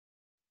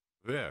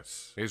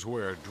This is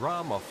where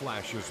drama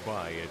flashes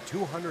by at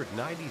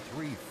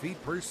 293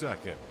 feet per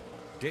second.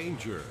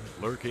 Danger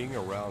lurking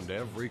around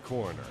every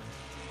corner.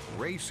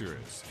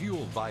 Racers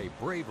fueled by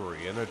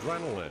bravery and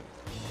adrenaline.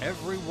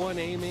 Everyone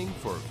aiming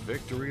for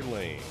victory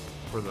lane.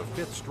 For the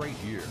 5th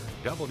straight year,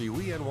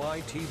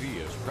 WENY TV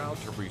is proud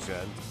to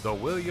present the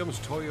Williams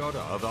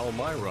Toyota of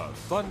Elmira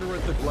Thunder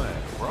at the Glen,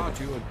 brought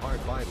to you in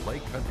part by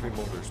Lake Country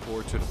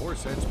Motorsports and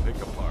Horseheads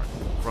Pickup Park.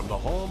 From the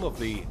home of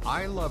the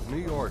I Love New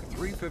York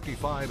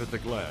 355 at the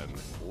Glen,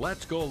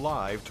 let's go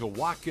live to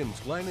Watkins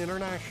Glen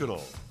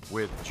International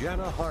with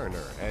Jenna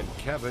Harner and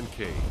Kevin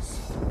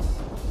Case.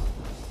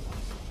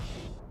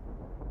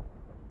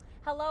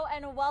 Hello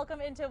and welcome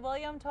into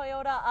Williams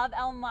Toyota of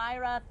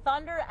Elmira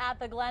Thunder at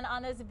the Glen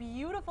on this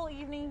beautiful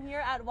evening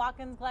here at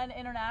Watkins Glen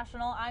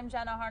International. I'm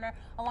Jenna Harner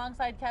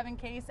alongside Kevin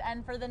Case,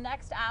 and for the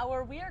next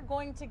hour we are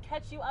going to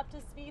catch you up to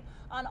speed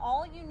on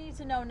all you need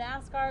to know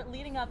NASCAR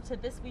leading up to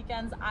this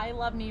weekend's I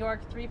Love New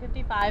York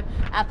 355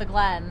 at the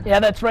Glen. Yeah,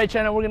 that's right,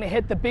 Jenna. We're going to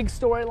hit the big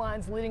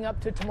storylines leading up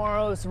to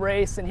tomorrow's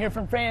race and hear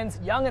from fans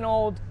young and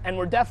old, and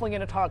we're definitely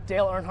going to talk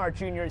Dale Earnhardt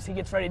Jr. as he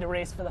gets ready to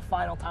race for the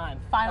final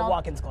time at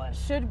Watkins Glen.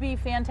 Should be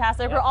fantastic.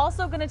 Yep. We're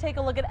also going to take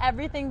a look at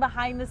everything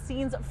behind the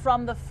scenes,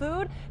 from the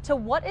food to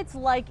what it's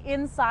like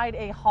inside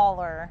a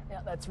hauler.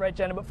 Yeah, that's right,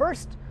 Jenna. But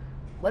first,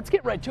 let's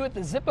get right to it.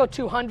 The Zippo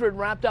 200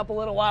 wrapped up a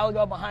little while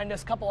ago behind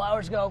us, a couple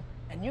hours ago,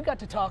 and you got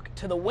to talk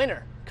to the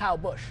winner, Kyle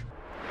Busch.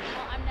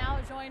 Well, I'm now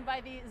joined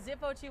by the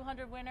Zippo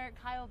 200 winner,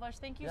 Kyle Busch.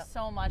 Thank you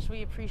so much.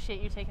 We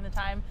appreciate you taking the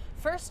time.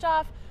 First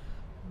off,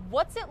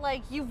 what's it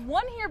like? You've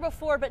won here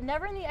before, but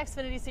never in the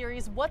Xfinity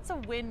Series. What's a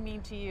win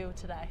mean to you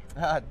today?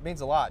 It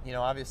means a lot. You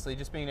know, obviously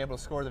just being able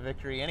to score the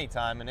victory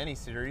anytime in any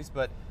series,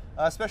 but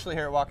especially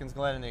here at Watkins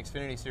Glen in the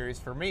Xfinity Series,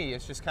 for me,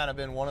 it's just kind of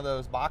been one of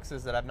those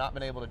boxes that I've not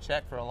been able to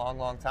check for a long,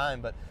 long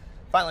time, but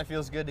finally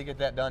feels good to get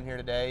that done here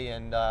today.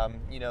 And,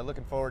 you know,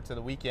 looking forward to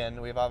the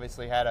weekend. We've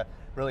obviously had a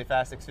really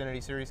fast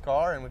Xfinity Series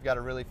car, and we've got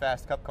a really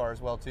fast Cup car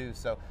as well, too.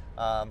 So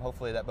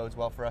hopefully that bodes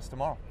well for us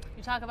tomorrow.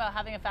 You talk about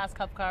having a fast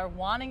Cup car,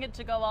 wanting it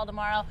to go well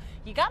tomorrow.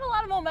 You got a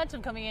lot of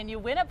momentum coming in. You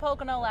win at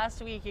Pocono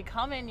last week. You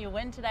come in, you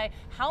win today.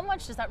 How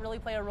much does that really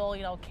play a role,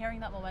 you know,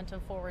 carrying that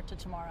momentum forward to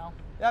tomorrow?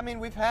 Yeah, I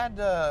mean, we've had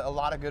a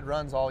lot of good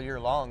runs all year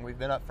long. We've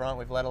been up front.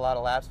 We've led a lot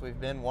of laps. We've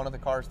been one of the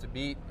cars to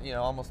beat, you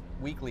know, almost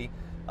weekly.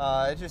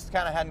 It just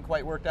kind of hadn't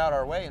quite worked out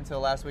our way until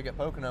last week at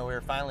Pocono. We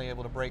were finally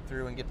able to break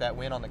through and get that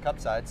win on the Cup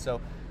side.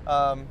 So,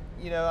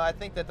 you know, I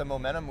think that the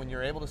momentum, when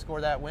you're able to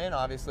score that win,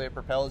 obviously it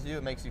propels you.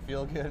 It makes you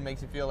feel good. It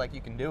makes you feel like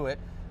you can do it.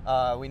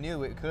 We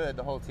knew it could.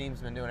 The whole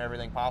team's been doing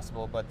everything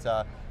possible. But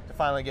to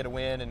finally get a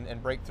win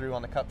and break through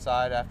on the Cup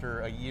side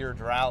after a year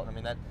drought, I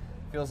mean, that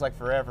feels like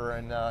forever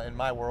in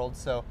my world.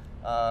 So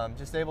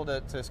just able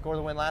to score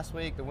the win last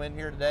week, the win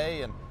here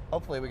today, and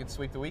hopefully we can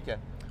sweep the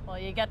weekend. Well,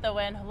 you get the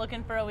win.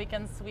 Looking for a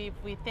weekend sweep.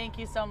 We thank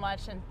you so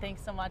much, and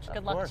thanks so much.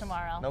 Good luck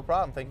tomorrow. No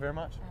problem. Thank you very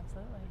much.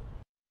 Absolutely.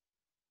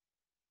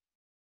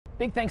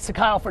 Big thanks to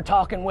Kyle for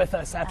talking with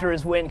us after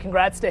his win.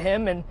 Congrats to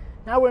him. And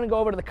now we're going to go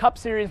over to the Cup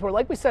Series, where,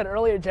 like we said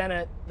earlier,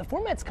 Jenna, the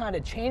format's kind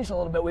of changed a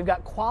little bit. We've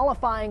got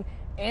qualifying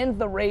and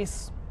the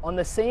race on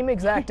the same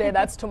exact day.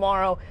 That's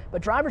tomorrow.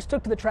 But drivers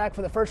took to the track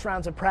for the first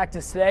rounds of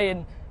practice today,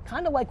 and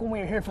kind of like when we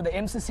were here for the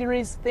IMSA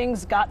Series,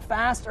 things got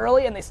fast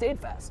early and they stayed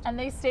fast. And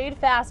they stayed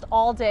fast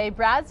all day.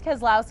 Brad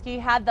Keselowski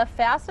had the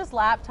fastest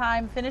lap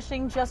time,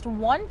 finishing just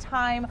one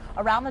time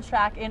around the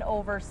track in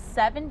over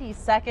 70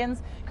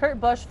 seconds.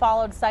 Kurt Busch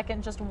followed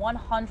second, just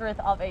 1/100th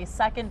of a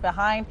second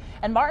behind.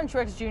 And Martin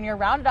Truex Jr.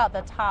 rounded out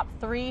the top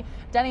three.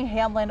 Denny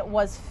Hamlin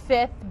was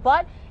fifth.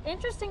 But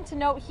interesting to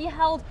note, he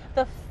held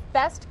the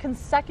best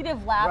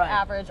consecutive lap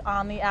average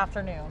on the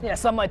afternoon. Yeah,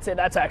 some might say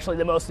that's actually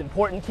the most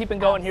important. Keeping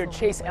going here,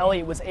 Chase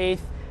Elliott was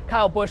 8th,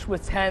 Kyle Busch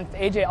was 10th,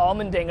 AJ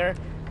Allmendinger,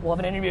 we'll have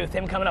an interview with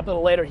him coming up a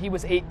little later, he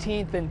was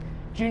 18th, and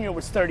Junior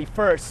was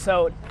 31st,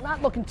 so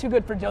not looking too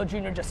good for Dale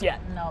Jr. just yet.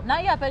 No,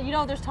 not yet, but you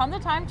know, there's tons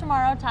of time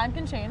tomorrow. Time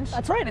can change.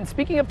 That's right, and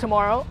speaking of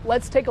tomorrow,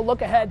 let's take a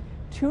look ahead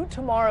to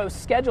tomorrow's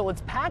schedule.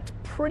 It's packed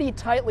pretty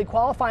tightly.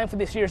 Qualifying for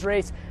this year's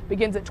race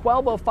begins at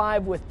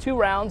 12:05 with 2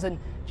 rounds, and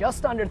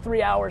just under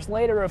 3 hours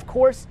later, of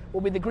course,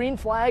 will be the green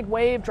flag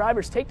wave.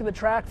 Drivers take to the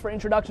track for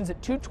introductions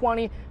at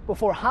 2:20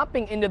 before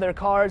hopping into their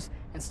cars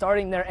and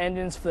starting their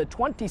engines for the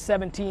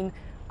 2017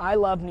 I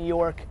Love New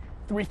York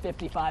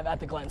 355 at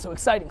the Glen. So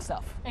exciting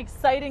stuff.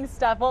 Exciting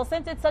stuff. Well,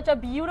 since it's such a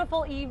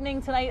beautiful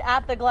evening tonight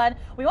at the Glen,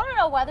 we want to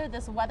know whether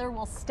this weather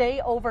will stay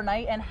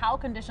overnight and how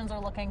conditions are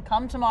looking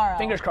come tomorrow.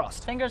 Fingers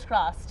crossed. Fingers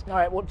crossed. All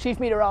right, well, Chief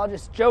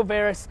Meteorologist Joe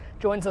Veras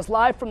joins us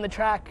live from the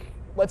track.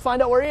 Let's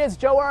find out where he is.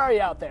 Joe, where are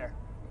you out there?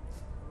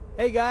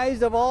 Hey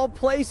guys, of all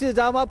places,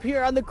 I'm up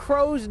here on the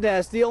crow's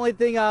nest. The only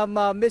thing I'm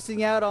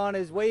missing out on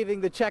is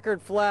waving the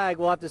checkered flag.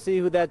 We'll have to see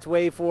who that's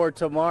waved for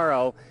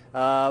tomorrow.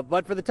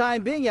 But for the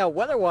time being, yeah,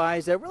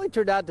 weather-wise, it really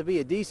turned out to be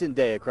a decent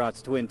day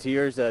across the Twin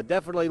Tiers.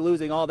 Definitely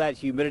losing all that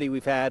humidity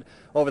we've had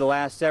over the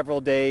last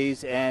several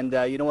days. And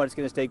you know what? It's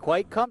going to stay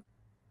quite comfortable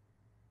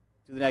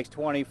the next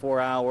 24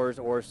 hours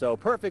or so.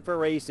 Perfect for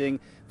racing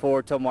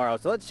for tomorrow.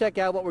 So let's check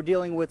out what we're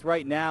dealing with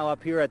right now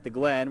up here at the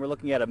Glen. We're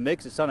looking at a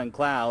mix of sun and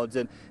clouds,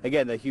 and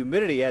again, the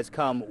humidity has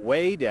come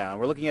way down.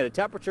 We're looking at a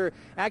temperature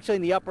actually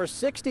in the upper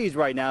 60s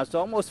right now, so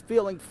almost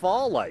feeling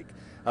fall-like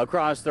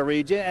across the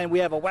region, and we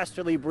have a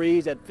westerly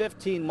breeze at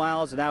 15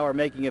 miles an hour,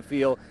 making it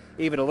feel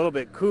even a little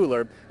bit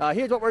cooler.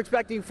 Here's what we're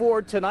expecting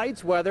for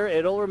tonight's weather.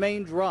 It'll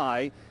remain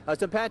dry.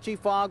 Some patchy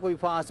fog will be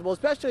possible,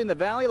 especially in the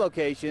valley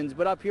locations,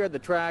 but up here at the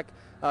track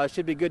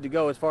should be good to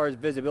go as far as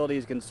visibility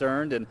is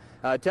concerned. And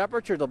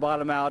temperatures will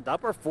bottom out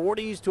upper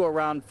 40s to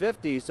around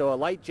 50, so a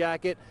light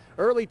jacket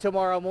early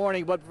tomorrow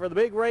morning. But for the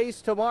big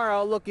race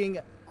tomorrow, looking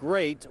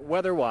great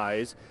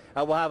weather-wise.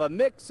 We'll have a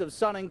mix of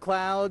sun and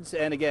clouds,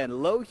 and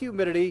again, low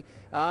humidity.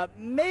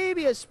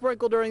 Maybe a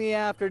sprinkle during the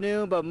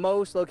afternoon, but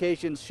most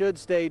locations should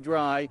stay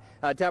dry.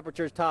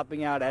 Temperatures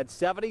topping out at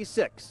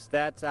 76.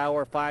 That's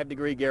our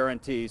 5-degree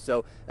guarantee.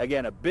 So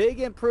again, a big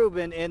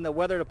improvement in the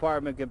weather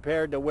department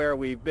compared to where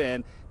we've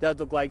been. Does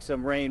look like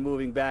some rain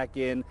moving back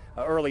in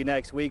early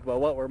next week, but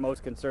what we're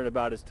most concerned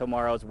about is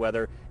tomorrow's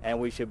weather, and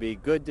we should be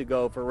good to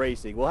go for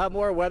racing. We'll have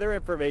more weather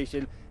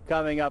information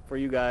coming up for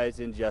you guys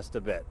in just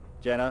a bit.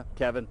 Jenna,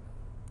 Kevin.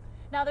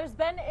 Now, there's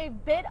been a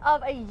bit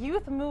of a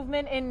youth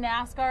movement in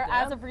NASCAR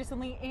as of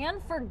recently,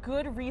 and for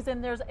good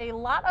reason. There's a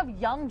lot of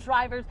young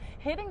drivers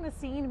hitting the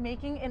scene,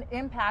 making an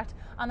impact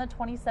on the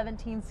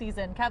 2017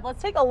 season. Kev, let's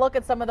take a look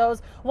at some of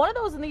those. One of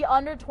those in the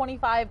under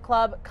 25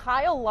 club,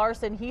 Kyle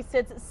Larson. He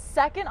sits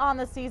second on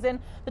the season.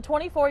 The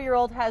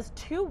 24-year-old has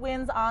 2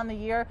 wins on the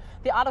year,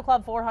 the Auto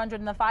Club 400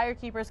 and the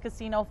Firekeepers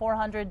Casino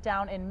 400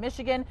 down in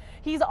Michigan.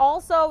 He's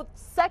also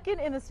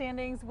second in the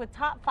standings with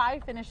top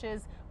 5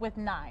 finishes with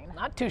 9.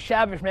 Not too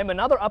shabby from him.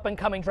 Another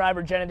up-and-coming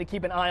driver, Jenna, to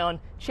keep an eye on,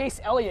 Chase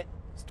Elliott.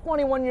 He's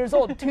 21 years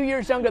old, 2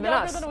 years younger than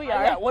us. Than we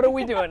are. Yeah, what are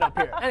we doing up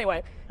here?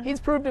 Anyway, he's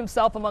proved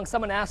himself among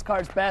some of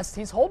NASCAR's best.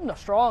 He's holding a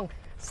strong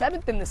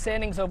 7th in the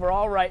standings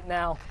overall right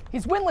now.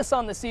 He's winless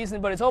on the season,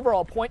 but his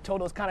overall point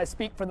totals kind of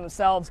speak for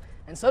themselves,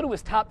 and so do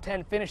his top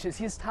 10 finishes.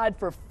 He's tied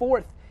for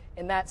 4th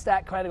in that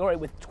stat category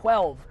with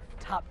 12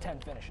 top 10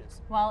 finishes.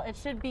 Well, it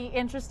should be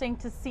interesting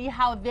to see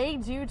how they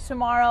do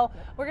tomorrow.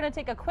 We're going to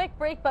take a quick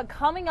break, but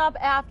coming up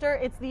after,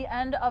 it's the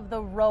end of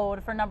the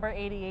road for number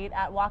 88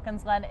 at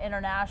Watkins Glen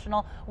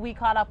International. We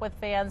caught up with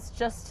fans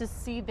just to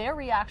see their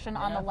reaction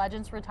on the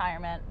legend's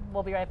retirement.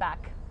 We'll be right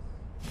back.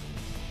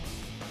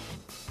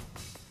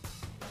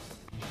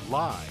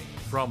 Live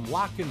from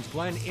Watkins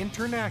Glen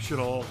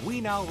International,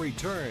 we now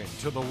return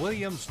to the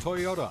Williams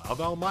Toyota of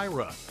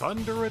Elmira,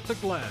 Thunder at the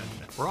Glen.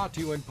 Brought to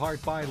you in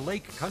part by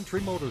Lake Country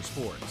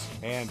Motorsports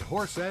and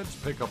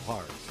Horseheads Pick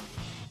Apart.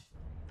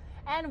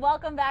 And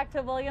welcome back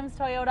to Williams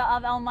Toyota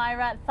of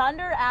Elmira,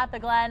 Thunder at the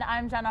Glen.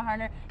 I'm Jenna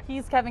Harner.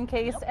 He's Kevin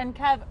Case. And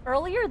Kev,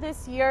 earlier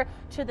this year,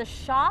 to the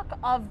shock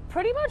of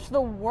pretty much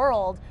the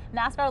world,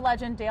 NASCAR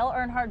legend Dale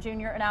Earnhardt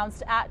Jr.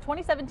 announced at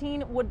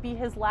 2017 would be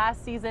his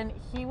last season.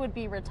 He would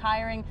be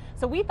retiring.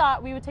 So we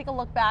thought we would take a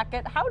look back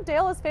at how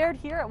Dale has fared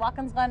here at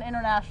Watkins Glen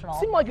International.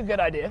 Seemed like a good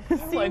idea.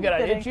 Seemed like a good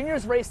idea.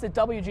 Junior's raced at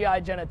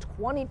WGI, Jenna,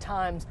 20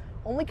 times.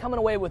 Only coming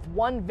away with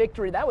 1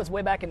 victory. That was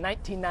way back in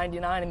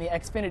 1999 in the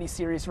Xfinity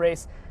Series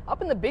race.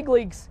 Up in the big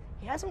leagues,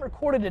 he hasn't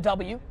recorded a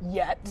W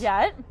yet.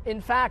 In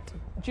fact,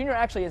 Junior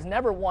actually has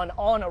never won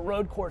on a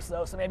road course,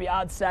 though, so maybe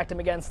odds stacked him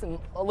against him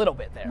a little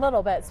bit there. A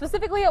little bit.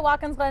 Specifically at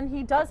Watkins Glen,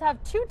 he does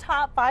have 2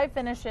 top 5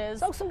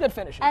 finishes. So some good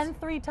finishes. And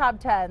 3 top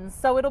 10s.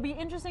 So it'll be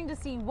interesting to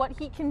see what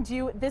he can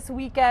do this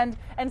weekend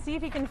and see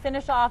if he can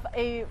finish off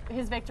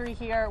his victory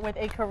here with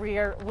a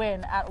career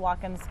win at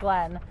Watkins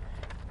Glen.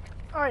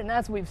 All right, and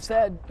as we've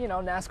said, you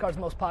know, NASCAR's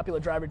most popular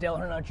driver, Dale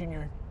Earnhardt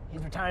Jr.,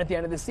 he's retiring at the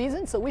end of the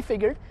season, so we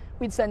figured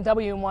we'd send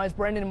WNY's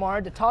Brendan Marr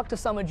to talk to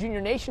some of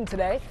Junior Nation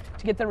today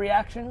to get their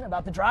reaction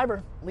about the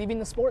driver leaving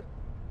the sport.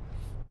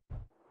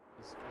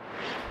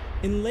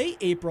 In late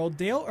April,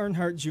 Dale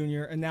Earnhardt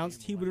Jr.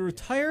 announced he would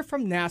retire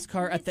from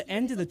NASCAR at the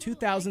end of the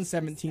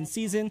 2017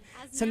 season,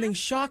 sending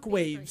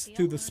shockwaves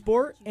through the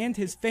sport and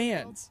his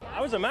fans.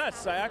 I was a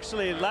mess. I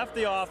actually left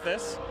the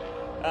office.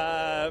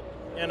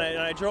 And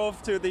I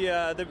drove to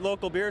the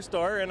local beer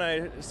store, and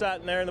I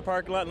sat in there in the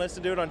parking lot and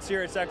listened to it on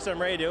Sirius XM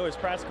radio, his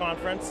press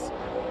conference.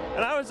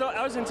 And I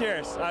was in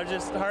tears. I was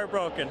just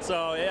heartbroken.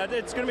 So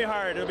it's going to be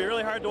hard. It'll be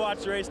really hard to watch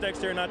the race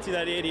next year and not see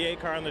that 88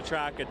 car on the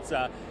track.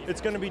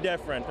 It's going to be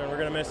different, and we're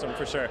going to miss him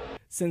for sure.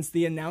 Since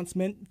the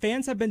announcement,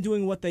 fans have been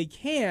doing what they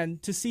can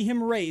to see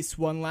him race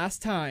one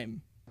last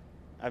time.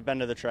 I've been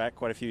to the track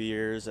quite a few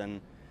years,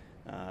 and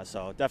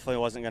so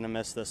definitely wasn't going to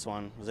miss this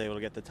one. Was able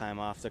to get the time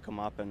off to come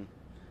up and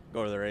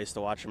go to the race to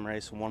watch him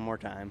race one more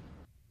time.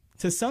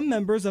 To some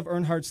members of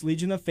Earnhardt's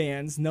Legion of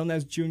fans, known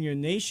as Junior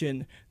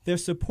Nation, their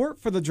support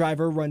for the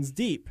driver runs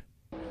deep.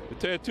 The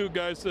tattoo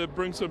guy said,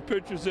 bring some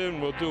pictures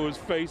in, we'll do his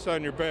face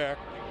on your back.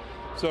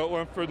 So it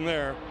went from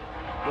there.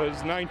 It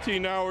was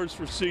 19 hours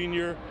for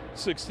senior,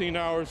 16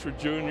 hours for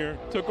junior.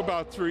 Took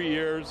about 3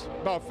 years,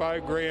 about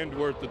 $5,000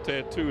 worth of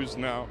tattoos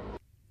now.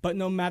 But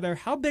no matter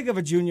how big of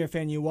a Junior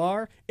fan you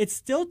are, it's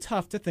still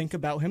tough to think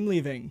about him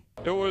leaving.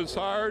 It was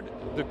hard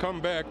to come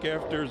back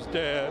after his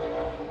dad,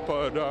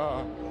 but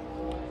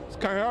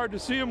It's kind of hard to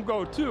see him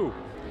go, too.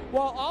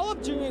 While all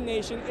of Junior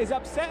Nation is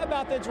upset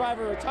about their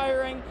driver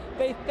retiring,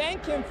 they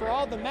thank him for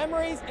all the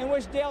memories and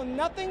wish Dale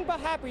nothing but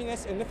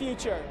happiness in the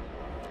future.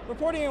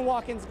 Reporting in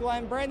Watkins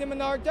Glen, Brandon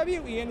Menard,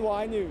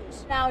 WENY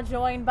News. Now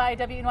joined by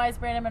WENY's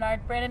Brandon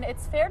Menard. Brandon,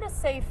 it's fair to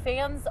say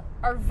fans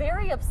are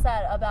very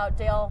upset about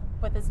Dale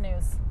with his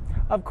news.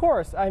 Of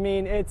course. I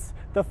mean, it's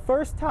the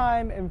first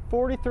time in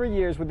 43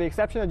 years, with the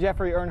exception of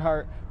Jeffrey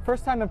Earnhardt,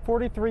 first time in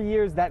 43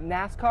 years that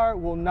NASCAR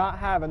will not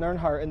have an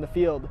Earnhardt in the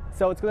field.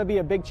 So it's going to be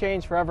a big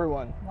change for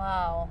everyone.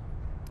 Wow.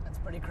 That's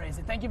pretty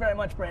crazy. Thank you very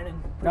much, Brandon.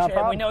 No Appreciate it.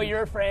 problem. We know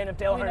you're a fan of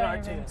Dale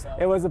Earnhardt too. So.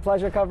 It was a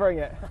pleasure covering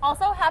it.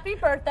 Also, happy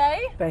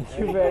birthday. Thank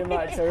you very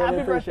much. I really Happy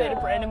appreciate birthday it. to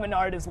Brandon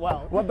Menard as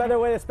well. What better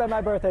way to spend my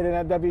birthday than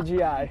at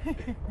WGI?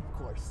 Of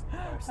course.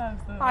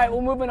 Absolutely. All right,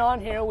 well, moving on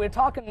here. We're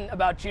talking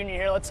about Junior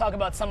here. Let's talk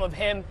about some of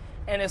him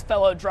and his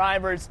fellow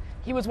drivers.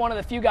 He was one of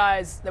the few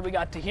guys that we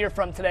got to hear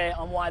from today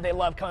on why they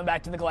love coming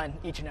back to the Glen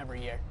each and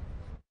every year.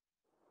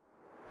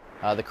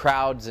 The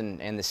crowds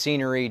and the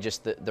scenery,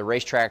 just the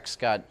racetrack's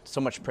got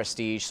so much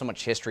prestige, so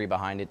much history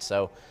behind it.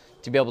 So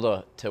to be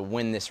able to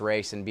win this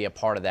race and be a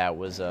part of that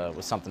was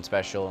something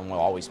special and will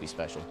always be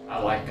special. I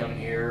like coming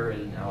here,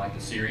 and I like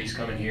the series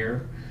coming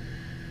here.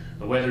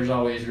 The weather's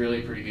always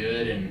really pretty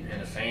good,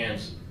 and the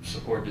fans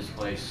support this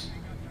place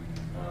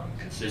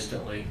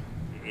consistently.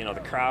 You know,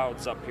 the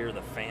crowds up here,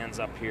 the fans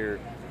up here,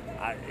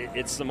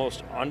 it's the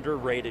most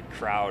underrated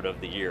crowd of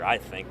the year, I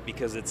think,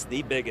 because it's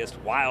the biggest,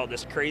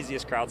 wildest,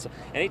 craziest crowd. So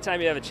anytime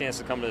you have a chance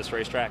to come to this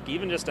racetrack,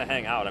 even just to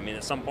hang out, I mean,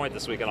 at some point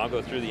this weekend I'll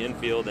go through the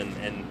infield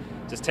and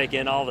just take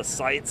in all the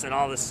sights and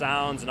all the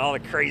sounds and all the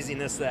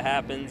craziness that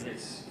happens.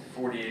 It's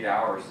 48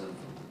 hours of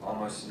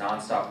almost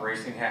nonstop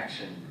racing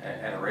action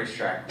at a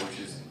racetrack, which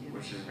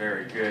is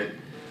very good.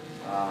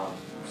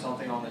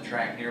 Something on the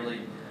track nearly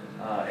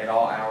at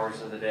all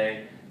hours of the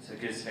day. So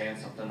it gives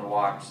fans something to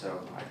watch, so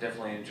I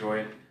definitely enjoy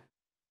it.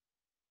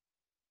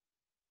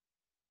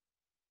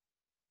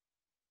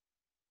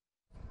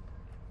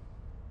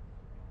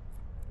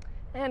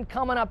 And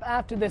coming up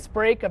after this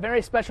break, a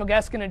very special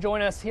guest going to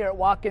join us here at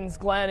Watkins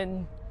Glen,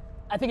 and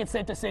I think it's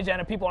safe to say,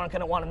 Jenna, people aren't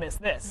going to want to miss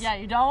this. Yeah,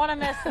 you don't want to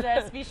miss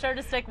this. Be sure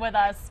to stick with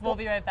us. We'll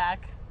be right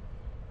back.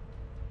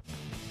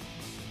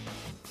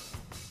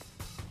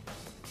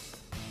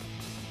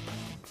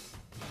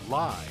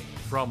 Live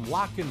from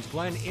Watkins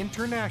Glen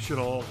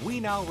International, we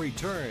now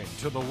return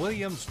to the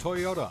Williams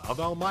Toyota of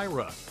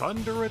Elmira,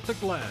 Thunder at the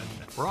Glen.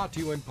 Brought to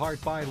you in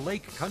part by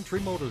Lake Country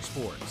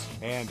Motorsports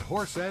and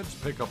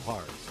Horseheads Pickup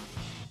Parts.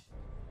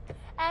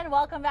 And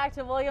welcome back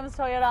to Williams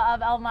Toyota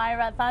of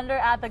Elmira, Thunder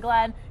at the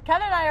Glen.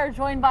 Kevin and I are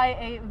joined by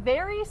a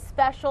very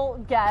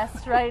special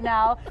guest right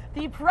now,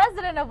 the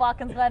president of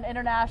Watkins Glen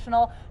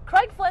International.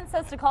 Craig Flint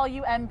says to call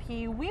you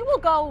MP. We will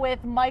go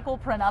with Michael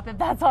Printup, if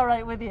that's all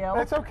right with you.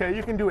 That's okay.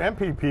 You can do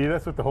MPP.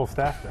 That's what the whole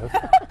staff does.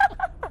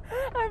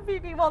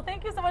 MVP. Well,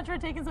 thank you so much for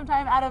taking some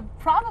time out of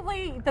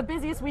probably the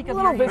busiest week of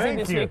your year. A little busy Thank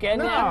this you. weekend.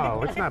 No,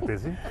 yeah. it's not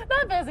busy.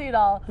 Not busy at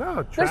all.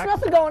 No, There's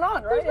nothing going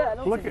on, right?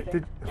 Yeah. Look at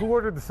who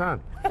ordered the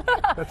sun?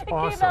 That's It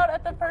awesome. came out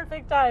at the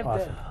perfect time.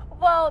 Awesome.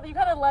 Well, you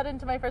kind of led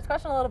into my first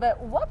question a little bit.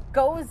 What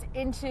goes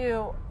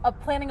into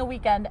planning a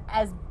weekend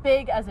as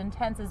big, as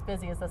intense, as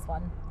busy as this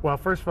one? Well,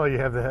 first of all, you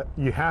have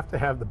to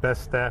have the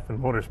best staff in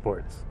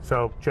motorsports.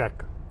 So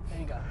check. There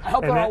you go. I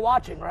hope they're all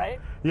watching, right?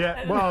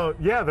 Yeah, well,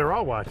 yeah, they're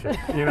all watching.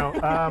 You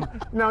know,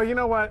 no, you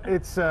know what?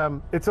 It's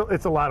a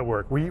lot of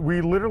work.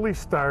 We literally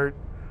start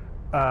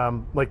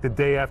like the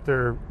day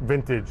after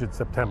Vintage in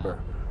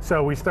September.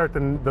 So we start the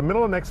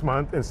middle of next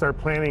month and start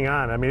planning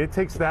on. I mean, it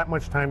takes that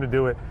much time to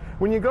do it.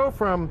 When you go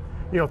from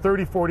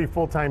 30, 40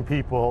 full-time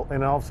people,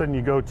 and all of a sudden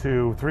you go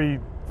to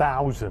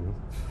 3,000,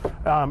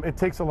 it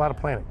takes a lot of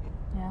planning.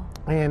 Yeah.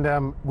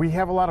 And we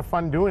have a lot of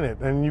fun doing it,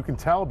 and you can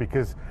tell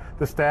because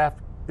the staff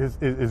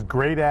is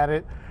great at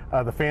it.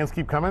 The fans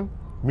keep coming,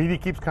 media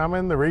keeps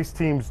coming, the race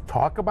teams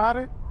talk about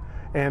it,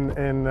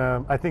 and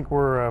I think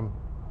we're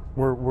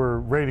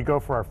ready to go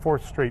for our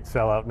 4th straight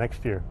sellout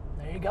next year.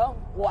 There you go.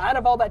 Well, out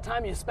of all that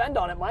time you spend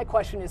on it, my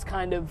question is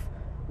kind of,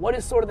 what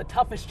is sort of the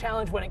toughest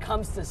challenge when it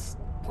comes to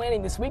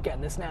planning this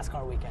weekend, this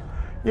NASCAR weekend?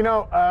 You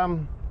know,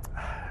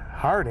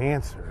 hard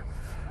answer.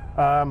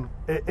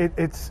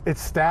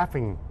 It's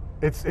staffing.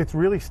 It's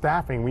really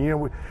staffing.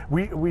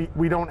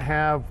 We don't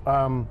have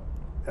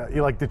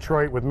like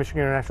Detroit with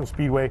Michigan International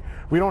Speedway.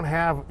 We don't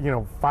have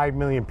 5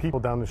 million people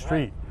down the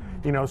street.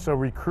 Right. So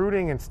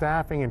recruiting and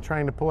staffing and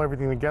trying to pull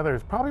everything together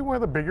is probably one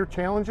of the bigger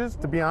challenges,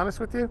 to be honest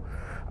with you.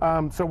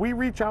 So we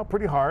reach out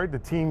pretty hard. The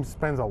team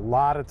spends a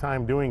lot of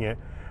time doing it.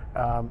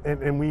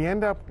 And we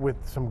end up with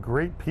some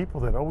great people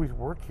that always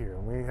work here.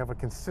 We have a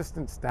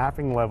consistent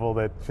staffing level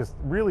that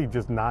really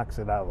knocks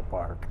it out of the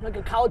park. Like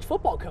a college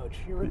football coach,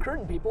 you're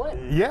recruiting people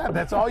in. Yeah,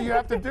 that's all you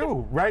have to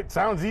do, right?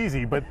 Sounds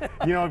easy, but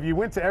if you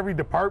went to every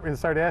department and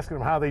started asking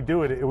them how they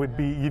do it,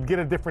 you'd get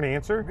a different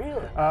answer.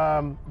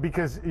 Really?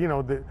 Because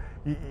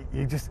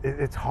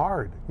it's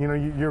hard.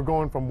 You're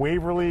going from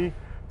Waverly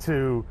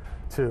to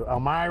to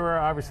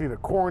Elmira, obviously to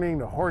Corning,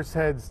 to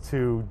Horseheads,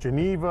 to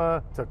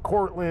Geneva, to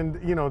Cortland.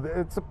 You know,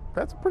 that's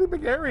a pretty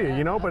big area,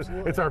 you know, but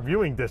it's our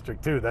viewing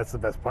district too. That's the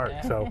best part.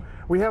 So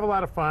we have a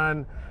lot of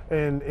fun,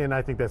 and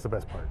I think that's the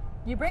best part.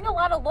 You bring a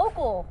lot of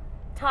local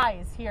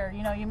ties here.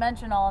 You know, you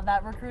mentioned all of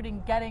that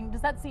recruiting,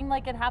 does that seem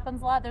like it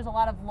happens a lot? There's a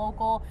lot of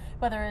local,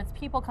 whether it's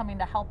people coming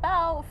to help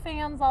out,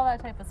 fans, all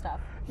that type of stuff.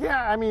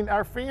 Yeah, I mean,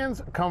 our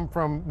fans come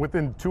from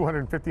within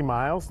 250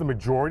 miles, the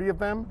majority of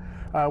them.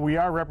 We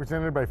are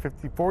represented by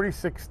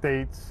 46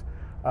 states,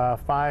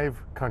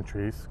 5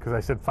 countries, because I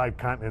said 5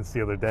 continents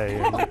the other day.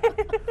 And,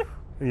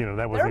 you know,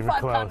 that wasn't even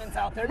close. There are 5 continents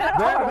out there.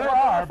 There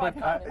are,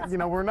 but you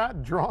know, we're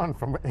not drawn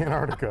from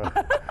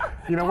Antarctica.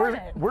 You know,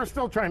 we're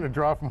still trying to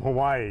draw from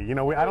Hawaii. You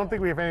know, I don't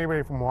think we have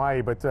anybody from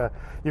Hawaii, but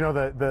you know,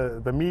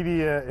 the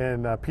media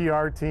and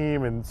PR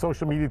team and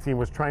social media team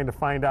was trying to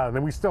find out, and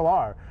then we still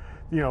are.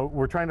 You know,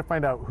 we're trying to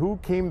find out who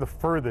came the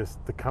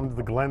furthest to come to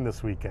the Glen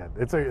this weekend.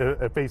 It's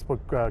a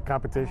Facebook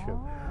competition.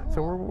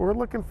 So we're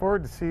looking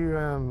forward to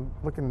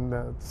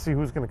see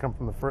who's going to come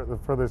from the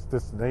furthest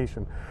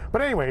destination.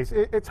 But anyways,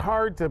 it's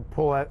hard to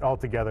pull that all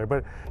together.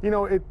 But you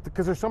know,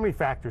 because there's so many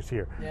factors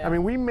here. Yeah. I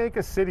mean, we make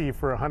a city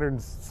for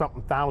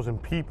 100-something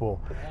thousand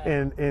people,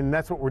 and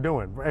that's what we're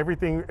doing.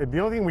 Everything. The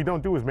only thing we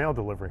don't do is mail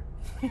delivery.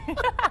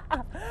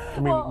 I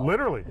mean,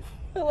 literally.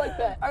 I like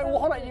that. All right, well,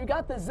 hold on. You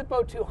got the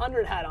Zippo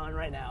 200 hat on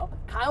right now.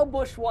 Kyle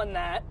Busch won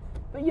that.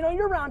 But, you know,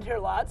 you're around here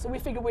a lot, so we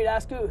figured we'd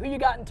ask you who you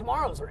got in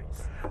tomorrow's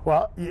race.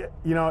 Well, you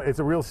know, it's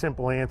a real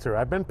simple answer.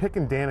 I've been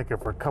picking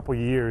Danica for a couple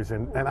years,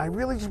 and I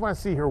really just want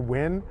to see her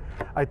win.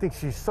 I think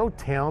she's so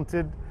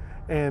talented,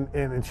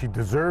 and she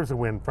deserves a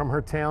win from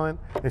her talent,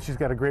 and she's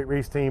got a great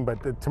race team.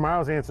 But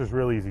tomorrow's answer is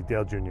real easy,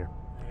 Dale Jr.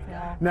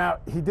 Yeah. Now,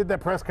 he did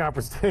that press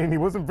conference today, and he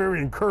wasn't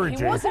very encouraging.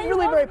 He wasn't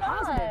really very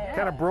positive.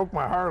 Kind of broke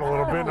my heart a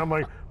little bit, and I'm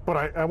like,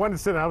 but I wanted to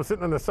sit, I was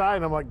sitting on the side,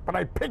 and I'm like, but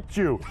I picked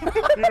you.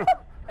 You know?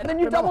 And then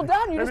you doubled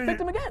down, you just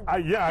picked him again.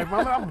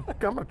 I'm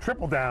going to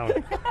triple down.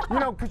 You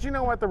know, because you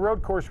know what the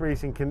road course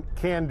racing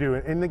can do,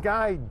 and the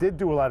guy did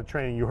do a lot of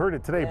training. You heard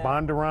it today,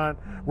 Bondurant,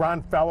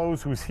 Ron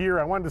Fellows, who's here.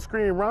 I wanted to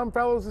scream, Ron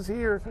Fellows is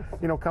here.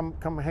 You know,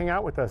 come hang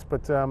out with us.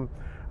 But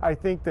I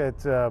think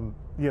that,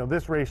 you know,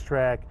 this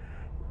racetrack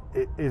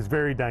is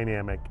very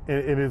dynamic.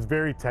 It is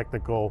very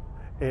technical.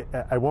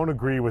 I won't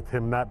agree with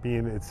him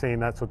saying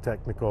not so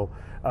technical.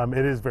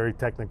 It is very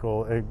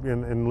technical,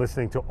 and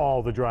listening to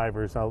all the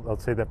drivers, I'll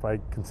say that by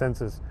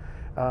consensus.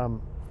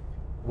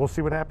 We'll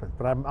see what happens,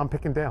 but I'm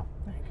picking Dale.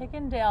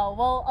 Picking Dale.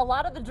 Well, a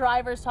lot of the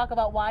drivers talk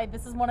about why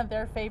this is one of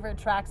their favorite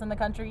tracks in the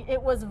country.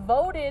 It was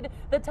voted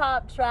the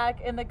top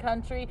track in the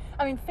country.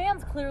 I mean,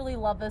 fans clearly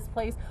love this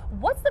place.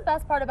 What's the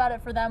best part about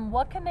it for them?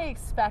 What can they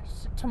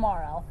expect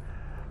tomorrow?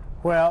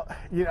 Well,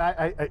 you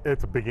know,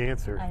 it's a big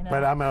answer,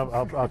 but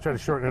I'll try to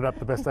shorten it up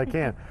the best I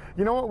can.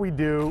 You know what we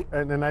do,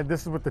 and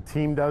this is what the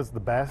team does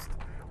the best.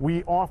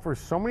 We offer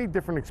so many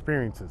different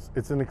experiences.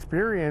 It's an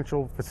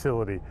experiential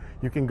facility.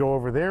 You can go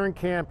over there and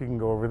camp, you can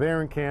go over there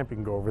and camp, you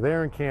can go over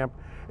there and camp,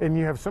 and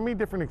you have so many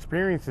different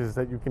experiences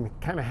that you can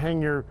kind of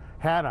hang your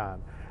hat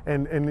on.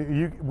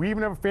 We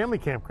even have a family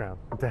campground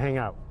to hang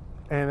out.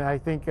 And I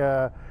think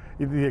the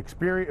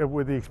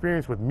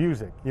experience with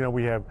music, you know,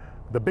 we have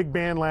the big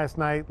band last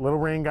night. Little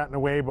rain got in the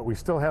way, but we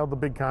still held the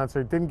big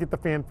concert. Didn't get the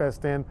Fan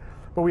Fest in,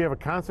 but we have a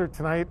concert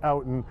tonight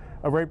out in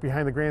right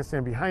behind the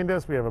grandstand behind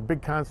us. We have a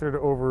big concert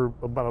over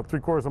about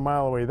 3/4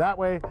 mile away that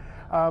way.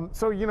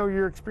 So you know,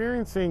 you're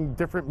experiencing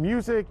different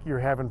music. You're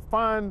having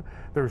fun.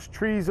 There's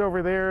trees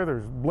over there.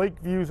 There's lake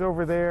views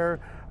over there.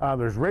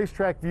 There's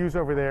racetrack views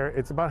over there.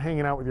 It's about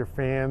hanging out with your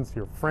fans,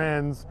 your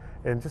friends,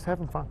 and just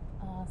having fun.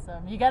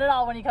 Awesome. You get it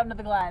all when you come to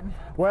the Glen.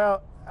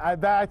 Well,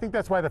 I think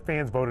that's why the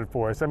fans voted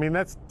for us. I mean,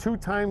 that's 2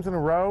 times in a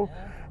row.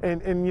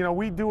 And you know,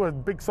 we do a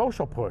big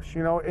social push,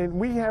 you know, and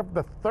we have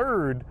the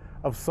 3rd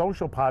of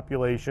social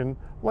population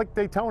like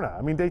Daytona.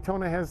 I mean,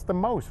 Daytona has the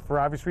most for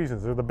obvious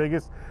reasons. They're the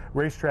biggest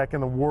racetrack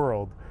in the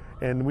world.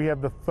 And we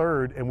have the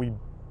 3rd, and we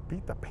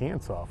beat the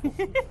pants off.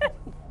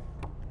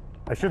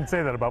 I shouldn't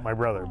say that about my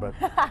brother, but...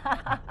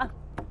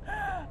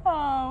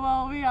 Oh,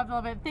 well, we have to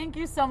love it. Thank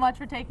you so much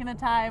for taking the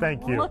time.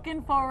 Thank you.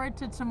 Looking forward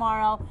to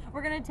tomorrow.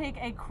 We're going to take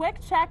a quick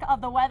check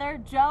of the weather.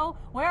 Joe,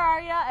 where are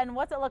you and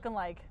what's it looking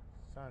like?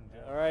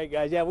 All right,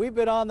 guys. Yeah, we've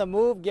been on the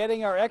move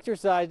getting our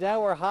exercise.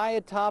 Now we're high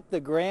atop the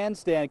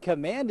grandstand.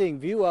 Commanding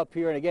view up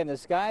here. And again, the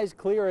sky's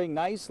clearing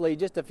nicely.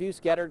 Just a few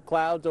scattered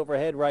clouds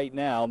overhead right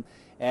now.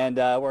 And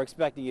we're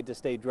expecting it to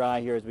stay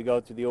dry here as we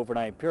go through the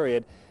overnight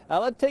period.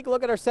 Let's take a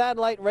look at our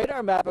satellite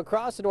radar map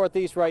across the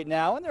northeast right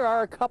now. And there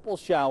are a couple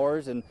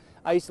showers and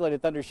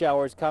isolated thunder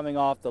showers coming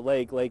off the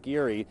Lake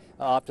Erie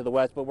off to the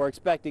west, but we're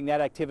expecting that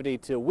activity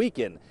to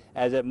weaken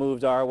as it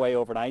moves our way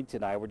overnight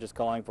tonight. We're just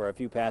calling for a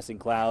few passing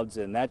clouds,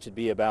 and that should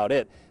be about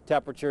it.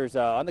 Temperatures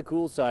on the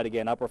cool side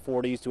again, upper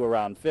 40s to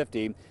around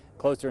 50.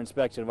 closer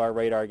inspection of our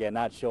radar, again,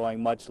 not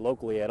showing much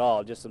locally at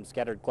all, just some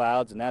scattered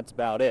clouds, and that's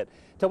about it.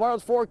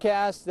 Tomorrow's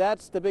forecast,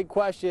 that's the big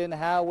question.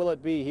 How will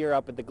it be here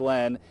up at the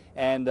Glen?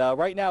 And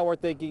right now we're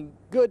thinking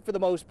good for the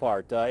most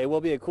part. It will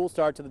be a cool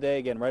start to the day,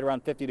 again, right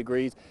around 50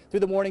 degrees.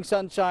 Through the morning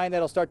sunshine,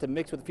 that'll start to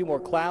mix with a few more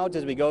clouds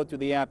as we go through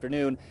the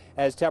afternoon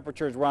as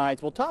temperatures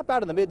rise. We'll top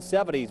out in the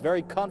mid-70s,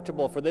 very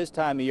comfortable for this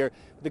time of year.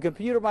 The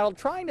computer model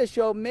trying to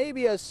show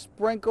maybe a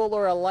sprinkle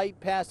or a light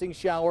passing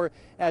shower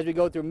as we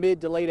go through mid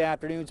to late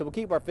afternoon, so we'll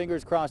keep our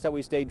fingers crossed that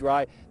we stay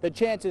dry. The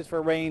chances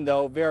for rain,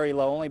 though, very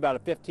low, only about a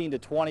 15 to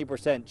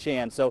 20%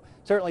 chance. So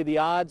certainly the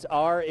odds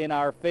are in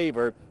our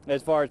favor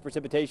as far as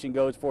precipitation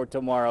goes for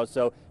tomorrow,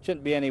 so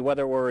shouldn't be any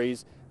weather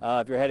worries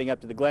if you're heading up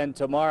to the Glen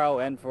tomorrow,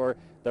 and for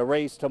the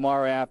race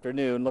tomorrow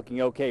afternoon, looking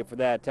okay for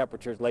that.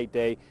 Temperatures late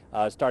day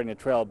starting to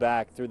trail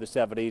back through the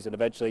 70s and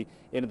eventually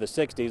into the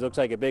 60s. Looks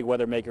like a big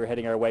weather maker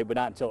heading our way, but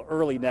not until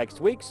early next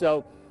week.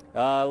 So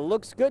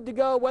looks good to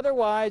go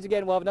weather-wise.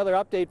 Again, we'll have another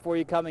update for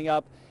you coming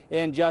up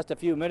in just a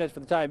few minutes. For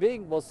the time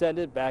being, we'll send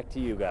it back to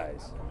you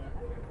guys.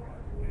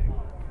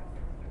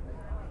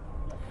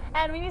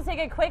 And we need to take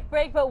a quick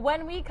break, but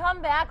when we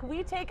come back,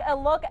 we take a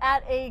look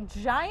at a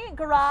giant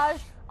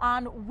garage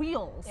on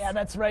wheels. Yeah,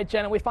 that's right,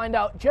 Jenna. We find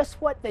out just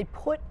what they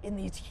put in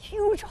these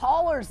huge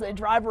haulers they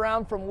drive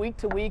around from week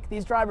to week.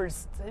 These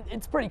drivers,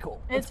 it's pretty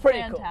cool. It's pretty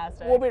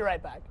fantastic. Cool. We'll be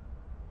right back.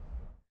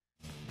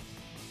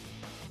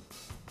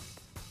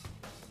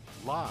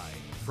 Live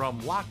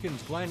from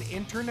Watkins Glen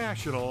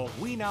International,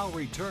 we now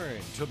return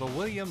to the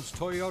Williams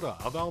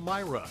Toyota of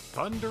Elmira,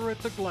 Thunder at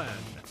the Glen.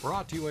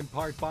 Brought to you in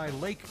part by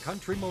Lake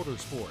Country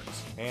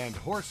Motorsports and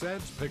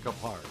Horseheads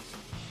Pick-A-Part.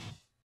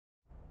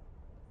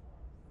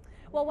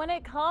 Well, when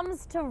it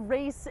comes to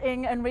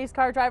racing and race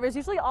car drivers,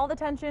 usually all the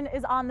tension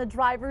is on the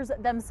drivers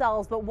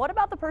themselves. But what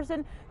about the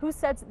person who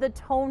sets the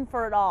tone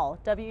for it all?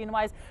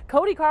 WENY's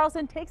Cody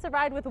Carlson takes a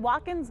ride with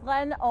Watkins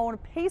Glen own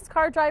pace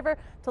car driver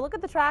to look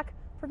at the track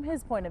from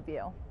his point of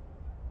view.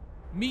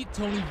 Meet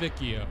Tony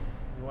Vicchio.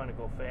 You want to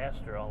go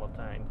faster all the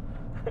time.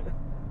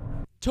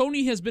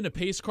 Tony has been a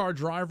pace car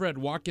driver at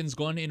Watkins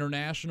Glen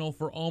International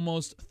for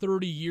almost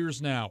 30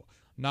 years now.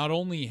 Not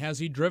only has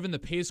he driven the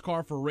pace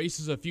car for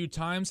races a few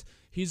times,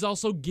 he's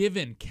also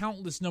given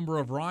countless number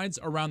of rides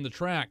around the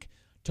track.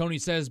 Tony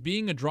says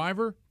being a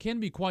driver can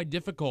be quite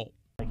difficult.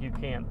 Like you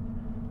can't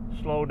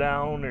slow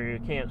down or you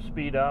can't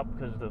speed up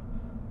because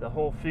the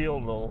whole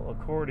field will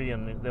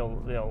accordion,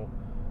 they'll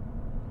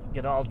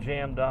get all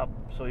jammed up,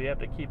 so you have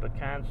to keep a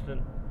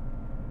constant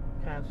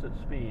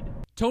speed.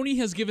 Tony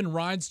has given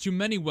rides to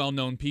many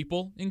well-known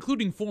people,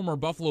 including former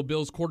Buffalo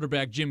Bills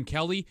quarterback Jim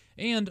Kelly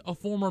and a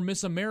former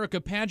Miss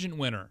America pageant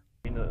winner.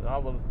 You know,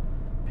 all the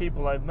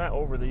people I've met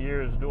over the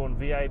years doing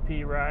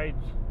VIP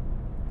rides,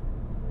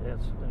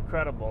 it's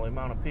incredible the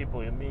amount of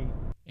people you meet.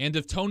 And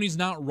if Tony's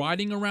not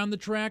riding around the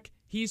track,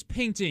 he's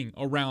painting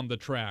around the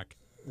track.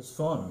 It's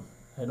fun.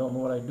 I don't know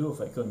what I'd do if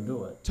I couldn't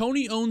do it.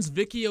 Tony owns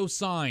Vicchio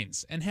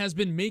Signs and has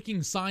been making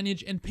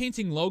signage and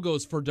painting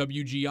logos for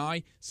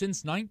WGI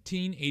since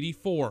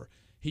 1984.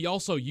 He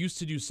also used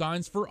to do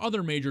signs for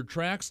other major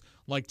tracks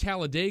like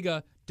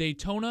Talladega,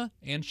 Daytona,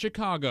 and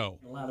Chicago.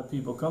 A lot of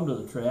people come to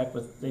the track,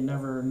 but they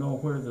never know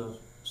where the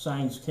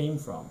signs came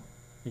from.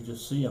 They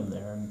just see them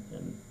there and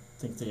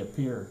think they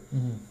appear.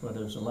 But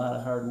there's a lot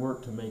of hard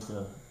work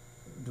to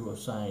do a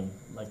sign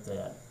like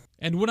that.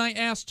 And when I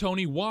asked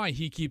Tony why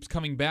he keeps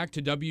coming back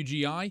to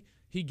WGI,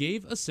 he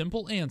gave a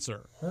simple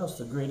answer. Well, it's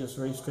the greatest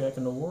racetrack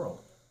in the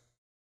world.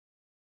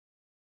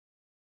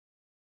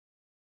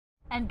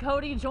 And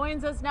Cody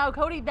joins us now.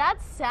 Cody,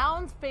 that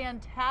sounds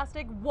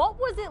fantastic. What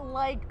was it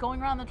like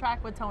going around the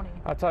track with Tony?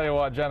 I'll tell you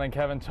what, Jen and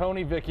Kevin,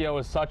 Tony Vicchio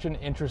is such an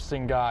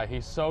interesting guy.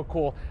 He's so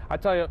cool. I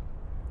tell you,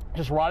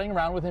 just riding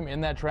around with him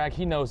in that track,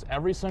 he knows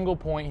every single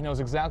point. He knows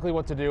exactly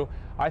what to do.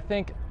 I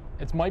think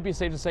it might be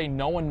safe to say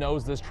no one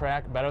knows this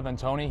track better than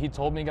Tony. He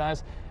told me,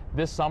 guys,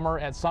 this summer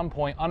at some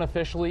point,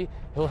 unofficially,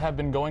 he'll have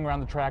been going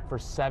around the track for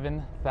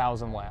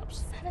 7,000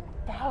 laps.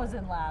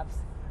 7,000 laps.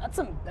 That's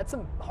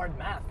some hard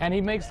math. And he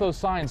makes those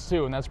signs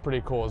too, and that's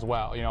pretty cool as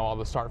well. You know, all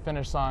the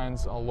start-finish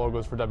signs, all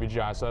logos for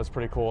WGI, so that's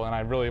pretty cool. And I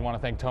really want to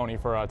thank Tony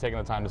for taking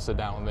the time to sit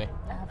down with me.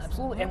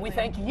 Absolutely. And we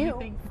thank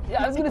you.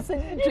 Yeah, I was going to say,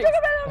 you took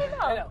a minute.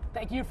 I know.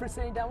 Thank you for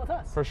sitting down with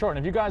us. For sure. And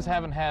if you guys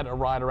haven't had a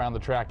ride around the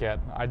track yet,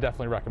 I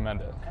definitely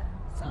recommend it. Okay.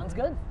 Sounds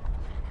good.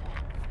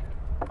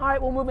 All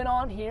right, well, moving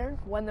on here.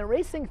 When they're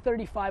racing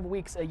 35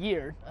 weeks a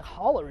year, a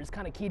hauler is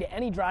kind of key to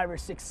any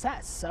driver's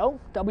success. So,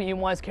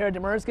 WENY's Kara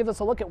Demers gives us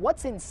a look at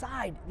what's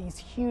inside these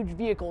huge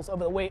vehicles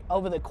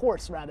over the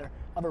course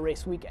of a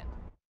race weekend.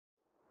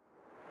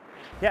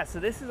 Yeah, so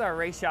this is our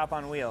race shop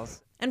on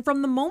wheels. And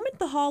from the moment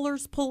the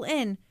haulers pull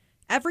in,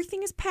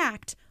 everything is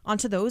packed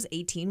onto those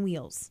 18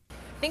 wheels.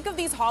 Think of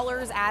these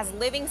haulers as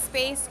living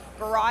space,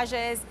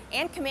 garages,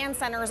 and command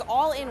centers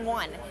all in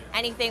one.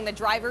 Anything the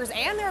drivers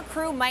and their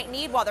crew might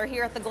need while they're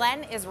here at the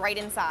Glen is right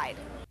inside.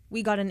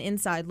 We got an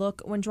inside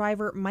look when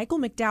driver Michael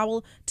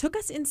McDowell took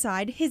us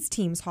inside his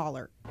team's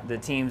hauler. The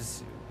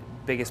team's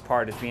biggest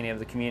part is being able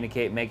to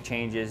communicate, make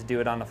changes,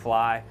 do it on the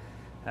fly.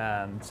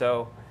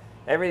 So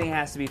everything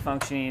has to be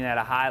functioning at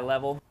a high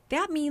level.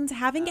 That means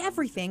having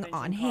everything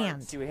on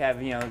hand. We have,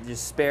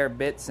 just spare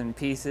bits and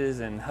pieces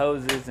and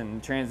hoses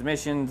and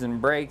transmissions and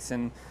brakes,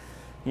 and,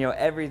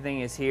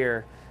 everything is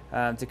here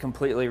to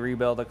completely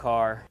rebuild a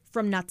car.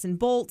 From nuts and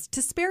bolts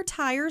to spare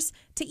tires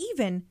to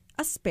even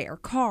a spare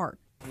car.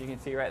 You can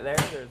see right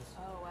there's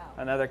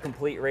another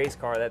complete race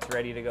car that's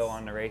ready to go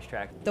on the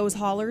racetrack. Those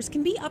haulers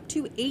can be up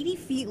to 80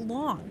 feet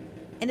long,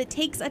 and it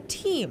takes a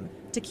team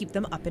to keep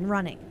them up and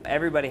running.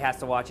 Everybody has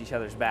to watch each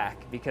other's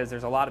back because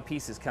there's a lot of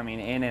pieces coming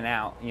in and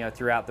out,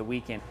 throughout the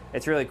weekend.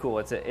 It's really cool.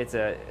 It's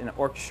an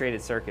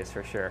orchestrated circus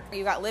for sure.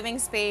 You got living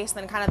space,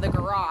 then kind of the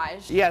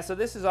garage. Yeah, so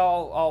this is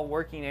all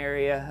working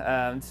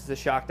area. This is the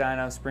shock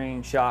dyno,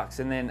 spring shocks,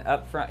 and then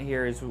up front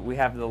here is we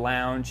have the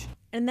lounge.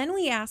 And then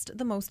we asked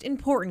the most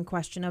important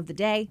question of the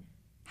day: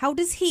 how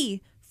does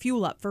he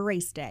fuel up for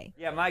race day?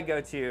 Yeah, my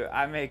go-to,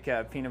 I make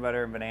peanut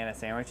butter and banana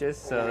sandwiches,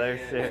 so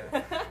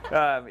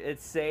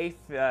it's safe.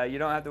 You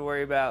don't have to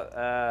worry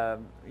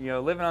about,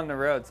 living on the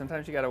road.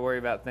 Sometimes you got to worry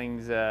about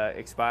things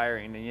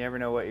expiring, and you never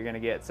know what you're going to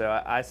get,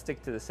 so I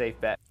stick to the safe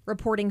bet.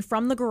 Reporting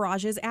from the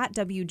garages at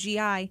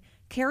WGI,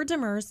 Kara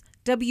Demers,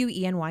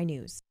 WENY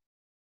News.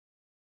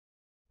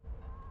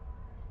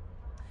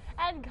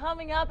 And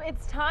coming up,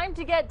 it's time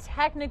to get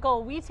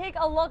technical. We take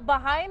a look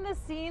behind the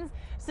scenes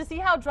to see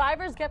how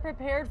drivers get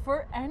prepared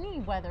for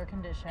any weather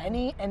condition.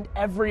 Any and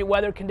every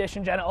weather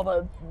condition, Jenna,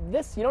 although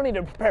you don't need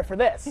to prepare for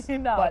this.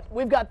 No. But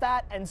we've got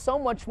that and so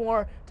much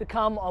more to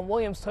come on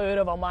Williams Toyota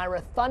of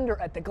Elmira Thunder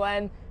at the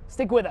Glen.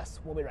 Stick with us.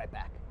 We'll be right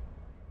back.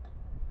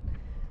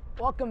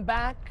 Welcome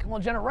back. Well,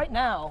 Jenna, right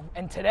now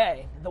and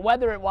today, the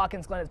weather at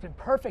Watkins Glen has been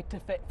perfect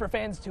for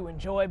fans to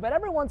enjoy, but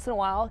every once in a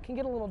while it can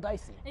get a little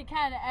dicey. It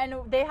can, and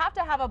they have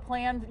to have a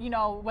plan,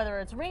 whether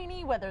it's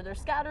rainy, whether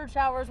there's scattered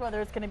showers, whether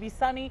it's going to be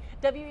sunny.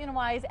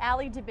 WENY's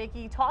Allie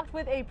Debicki talked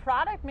with a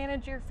product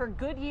manager for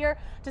Goodyear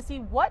to see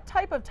what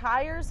type of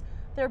tires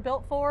they're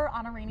built for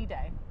on a rainy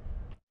day.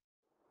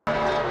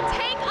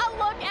 Take a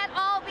look at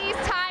all these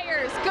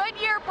tires.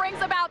 Goodyear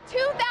brings about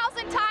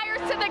 2,000 tires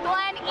to the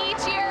Glen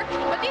each year,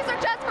 but these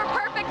are just for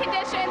perfect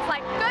conditions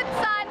like good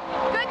sun,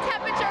 good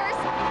temperatures.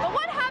 But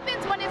what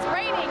happens when it's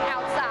raining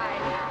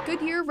outside?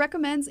 Goodyear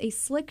recommends a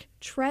slick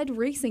tread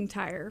racing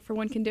tire for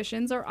when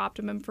conditions are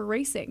optimum for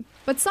racing.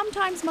 But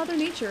sometimes Mother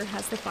Nature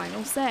has the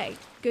final say.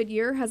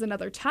 Goodyear has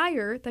another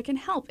tire that can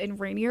help in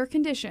rainier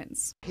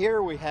conditions.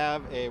 Here we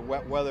have a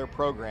wet weather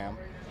program,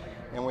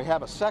 and we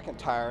have a second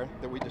tire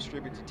that we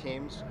distribute to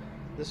teams.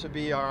 This would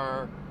be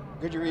our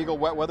Goodyear Eagle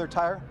wet weather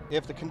tire.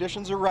 If the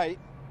conditions are right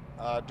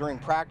during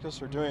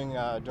practice or during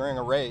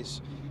a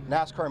race,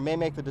 NASCAR may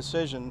make the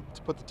decision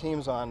to put the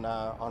teams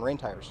on rain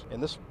tires.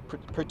 And this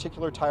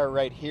particular tire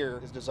right here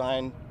is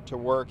designed to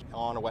work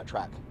on a wet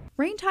track.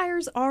 Rain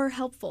tires are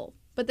helpful,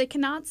 but they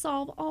cannot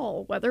solve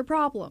all weather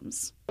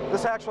problems.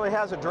 This actually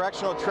has a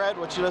directional tread,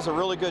 which does a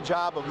really good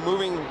job of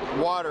moving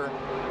water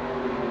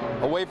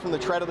away from the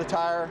tread of the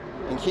tire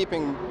and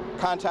keeping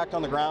contact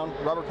on the ground,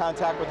 rubber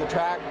contact with the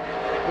track.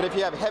 But if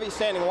you have heavy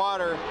standing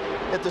water,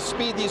 at the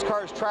speed these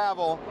cars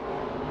travel,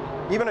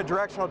 even a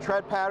directional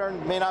tread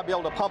pattern may not be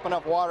able to pump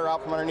enough water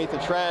out from underneath the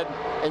tread,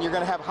 and you're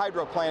going to have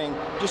hydroplaning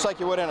just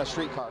like you would in a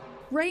street car.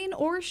 Rain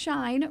or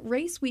shine,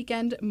 race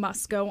weekend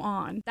must go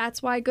on.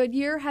 That's why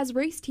Goodyear has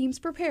race teams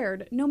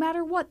prepared no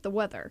matter what the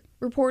weather.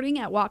 Reporting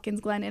at Watkins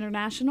Glen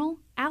International,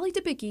 Allie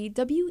Debicki,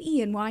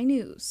 WENY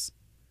News.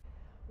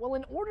 Well,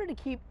 in order to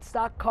keep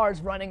stock cars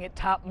running at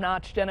top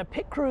notch, Jenna,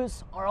 pit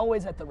crews are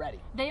always at the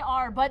ready. They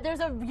are, but there's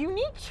a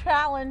unique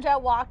challenge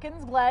at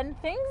Watkins Glen.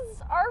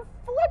 Things are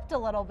flipped a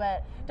little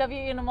bit.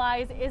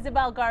 WENY's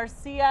Isabel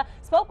Garcia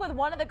spoke with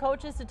one of the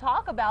coaches to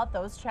talk about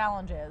those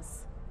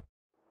challenges.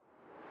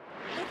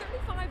 For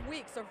 35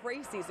 weeks of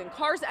race season,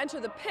 cars enter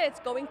the pits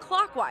going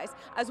clockwise.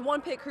 As one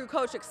pit crew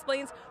coach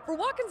explains, for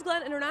Watkins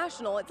Glen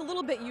International, it's a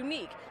little bit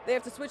unique. They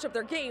have to switch up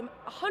their game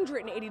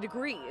 180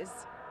 degrees.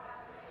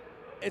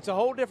 It's a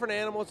whole different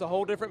animal, it's a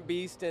whole different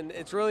beast, and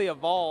it's really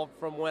evolved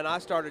from when I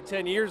started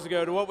 10 years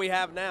ago to what we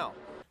have now.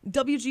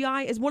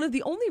 WGI is one of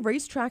the only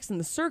racetracks in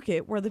the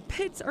circuit where the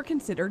pits are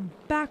considered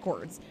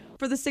backwards.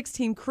 For the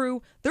 6-team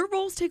crew, their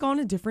roles take on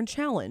a different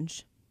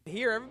challenge.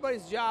 Here,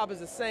 everybody's job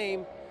is the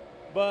same,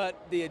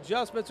 but the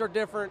adjustments are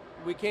different.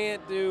 We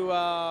can't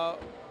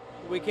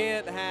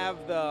have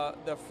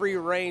the free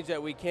range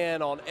that we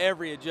can on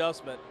every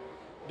adjustment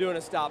doing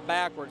a stop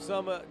backwards.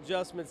 Some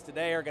adjustments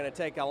today are going to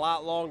take a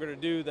lot longer to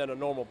do than a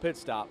normal pit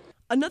stop.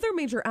 Another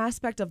major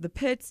aspect of the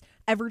pits,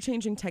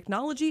 ever-changing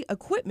technology,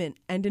 equipment,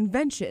 and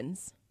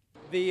inventions.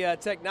 The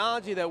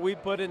technology that we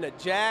put in the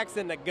jacks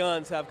and the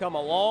guns have come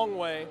a long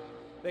way.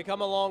 They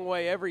come a long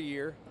way every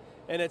year,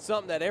 and it's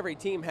something that every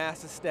team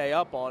has to stay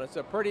up on. It's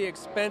a pretty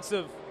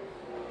expensive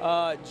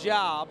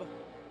job,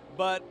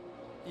 but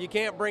you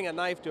can't bring a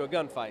knife to a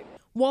gunfight.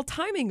 While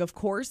timing, of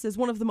course, is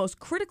one of the most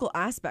critical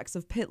aspects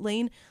of pit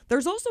lane,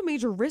 there's also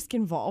major risk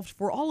involved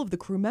for all of the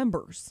crew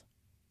members.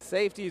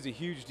 Safety is a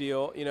huge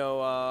deal. You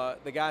know,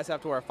 the guys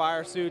have to wear a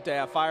fire suit. They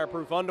have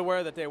fireproof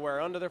underwear that they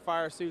wear under their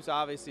fire suits.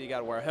 Obviously, you got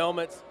to wear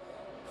helmets,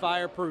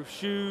 fireproof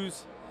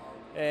shoes,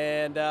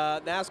 And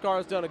NASCAR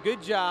has done a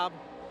good job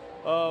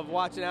of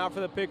watching out for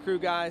the pit crew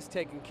guys,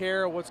 taking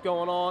care of what's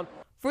going on.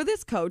 For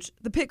this coach,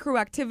 the pit crew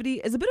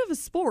activity is a bit of a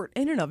sport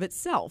in and of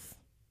itself.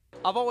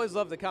 I've always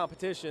loved the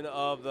competition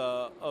of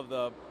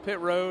the pit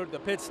road, the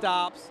pit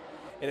stops,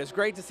 and it's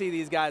great to see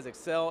these guys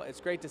excel. It's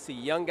great to see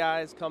young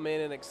guys come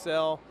in and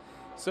excel.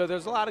 So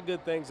there's a lot of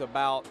good things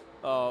about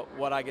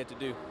what I get to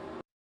do.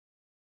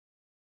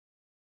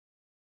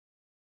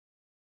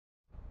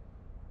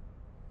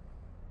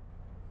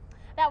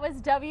 That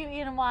was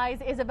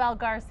WENY's Isabel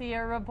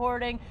Garcia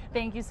reporting.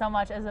 Thank you so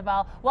much,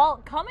 Isabel.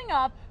 Well, coming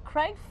up,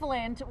 Craig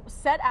Flint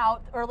set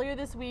out earlier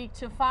this week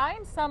to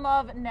find some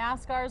of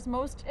NASCAR's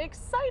most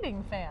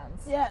exciting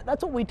fans. Yeah,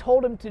 that's what we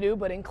told him to do,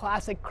 but in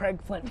classic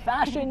Craig Flint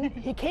fashion,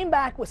 he came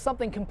back with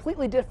something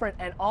completely different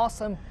and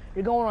awesome.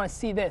 You're going to want to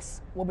see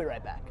this. We'll be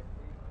right back.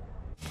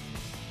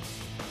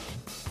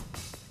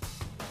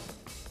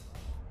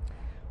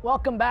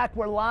 Welcome back.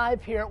 We're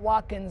live here at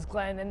Watkins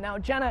Glen. And now,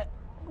 Jenna,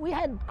 we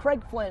had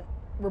Craig Flint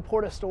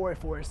report a story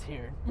for us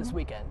here this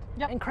weekend.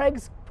 And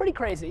Craig's pretty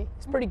crazy.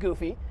 He's pretty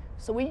goofy.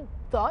 So we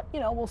thought, you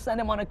know, we'll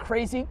send him on a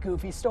crazy,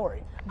 goofy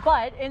story.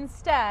 But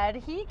instead,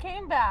 he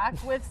came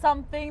back with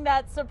something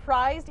that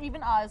surprised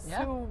even us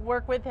who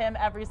work with him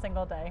every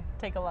single day.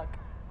 Take a look.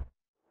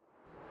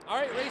 All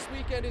right, race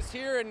weekend is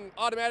here, and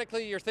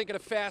automatically you're thinking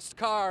of fast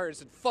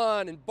cars and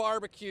fun and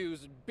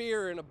barbecues and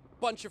beer and a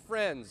bunch of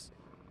friends.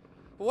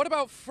 But what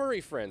about furry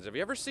friends? Have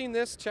you ever seen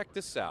this? Check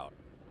this out.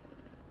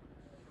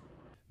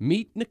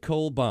 Meet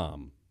Nicole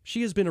Baum.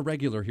 She has been a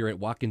regular here at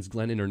Watkins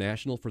Glen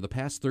International for the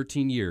past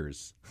 13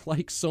 years.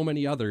 Like so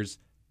many others,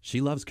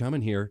 she loves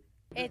coming here.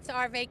 It's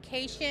our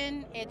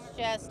vacation. It's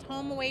just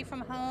home away from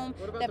home.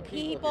 The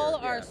people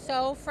are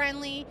so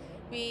friendly.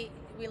 We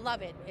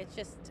love it. It's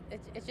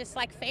just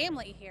like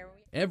family here.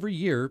 Every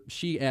year,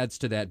 she adds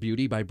to that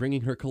beauty by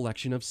bringing her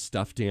collection of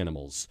stuffed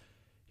animals.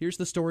 Here's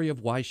the story of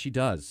why she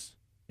does.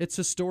 It's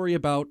a story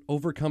about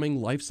overcoming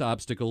life's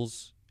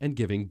obstacles and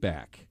giving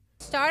back.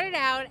 Started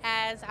out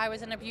as I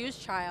was an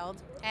abused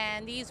child,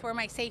 and these were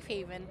my safe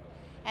haven.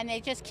 And they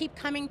just keep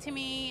coming to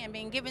me and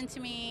being given to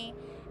me.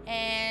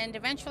 And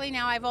eventually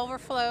now I've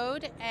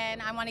overflowed,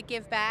 and I want to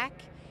give back.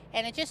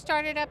 And it just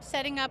started up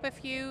setting up a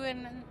few,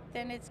 and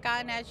then it's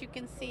gotten, as you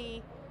can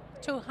see,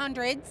 to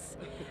hundreds.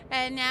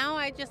 And now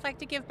I just like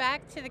to give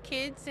back to the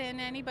kids and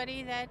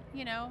anybody that,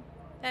 you know,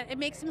 that it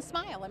makes them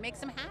smile, it makes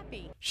them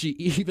happy. She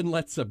even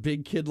lets a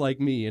big kid like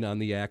me in on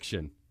the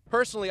action.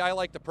 Personally, I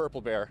like the purple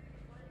bear.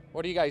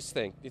 What do you guys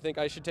think? Do you think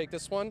I should take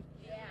this one?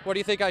 Yeah. What do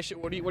you think I should?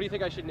 What do you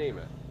think I should name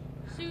it?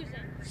 Susan.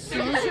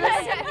 Susan?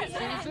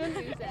 Susan?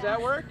 Does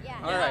that work? Yeah.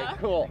 All right,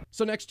 cool.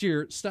 So next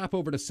year, stop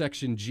over to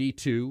section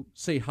G2,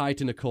 say hi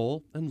to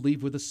Nicole, and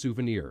leave with a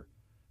souvenir.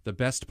 The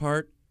best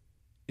part?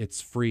 It's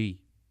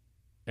free.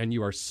 And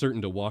you are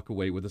certain to walk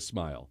away with a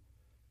smile.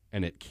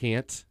 And it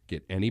can't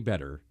get any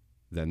better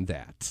than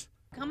that.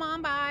 Come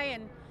on by,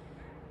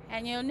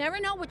 and you'll never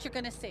know what you're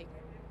going to see.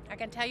 I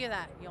can tell you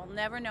that. You'll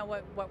never know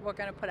what we're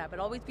going to put up.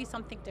 It'll always be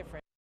something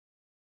different.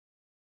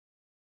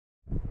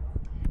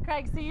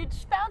 Craig, so you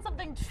found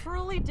something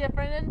truly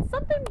different and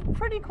something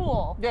pretty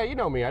cool. Yeah, you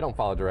know me. I don't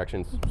follow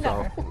directions.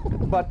 So.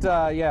 But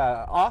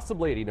yeah, awesome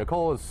lady.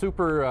 Nicole is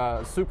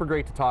super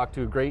great to talk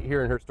to. Great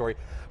hearing her story.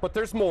 But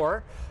there's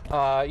more.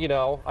 You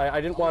know, I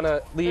didn't want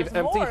to leave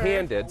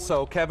empty-handed.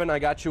 So Kevin, I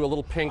got you a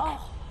little pink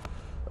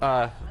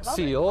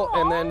seal,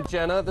 and then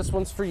Jenna, this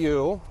one's for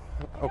you.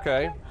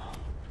 Okay.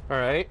 All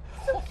right.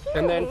 So cute.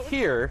 And then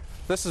here,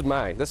 this is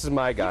mine. This is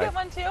my guy. You get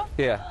one too?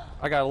 Yeah.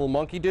 I got a little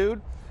monkey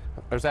dude.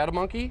 Is that a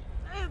monkey?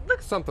 It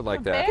looks something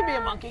like that. It could be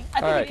a monkey.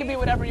 I think it could be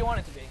whatever you want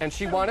it to be. And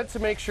she wanted to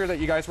make sure that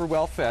you guys were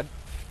well fed.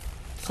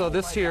 So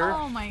this here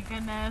Oh my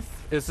goodness.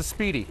 is the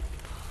Speedy.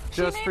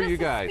 Just for you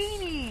guys.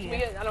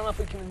 I don't know if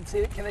we can see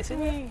it. Can they see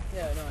me?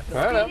 Yeah, no.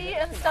 I don't know. Speedy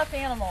and stuffed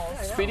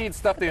animals. Speedy and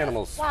stuffed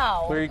animals.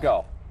 Wow. There you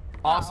go.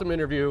 Awesome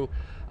interview.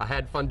 I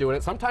had fun doing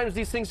it. Sometimes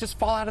these things just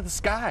fall out of the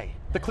sky,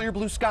 the clear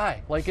blue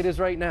sky, like it is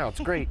right now.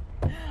 It's great.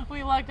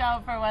 We lucked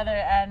out for weather,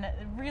 and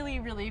really,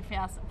 really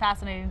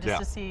fascinating just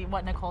to see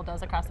what Nicole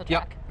does across the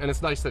track. Yep, and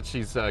it's nice that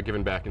she's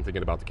giving back and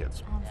thinking about the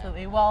kids.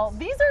 Absolutely. Well,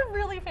 these are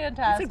really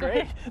fantastic. These are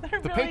great.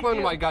 They're The really pink one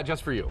cute. I got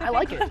just for you. I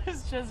like it.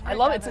 It's just I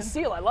love it. It's a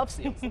seal. I love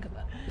seals. Look at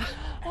that.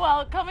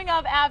 Well, coming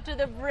up after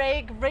the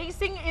break,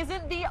 racing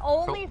isn't the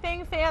only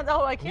thing fans.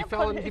 Oh, I can't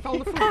put it. He fell in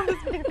the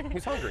food.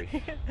 He's hungry.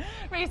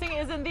 Racing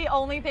isn't the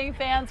only thing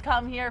fans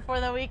come here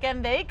for the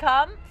weekend. They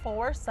come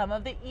for some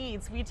of the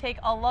eats. We take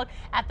a look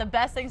at the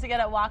best things to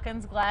get at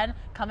Watkins Glen.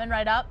 Coming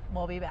right up,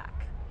 we'll be back.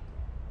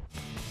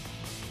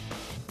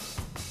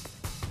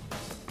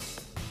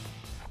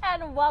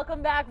 And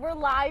welcome back. We're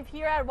live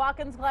here at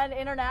Watkins Glen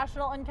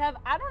International. And Kev,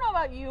 I don't know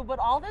about you, but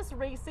all this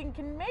racing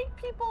can make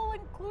people,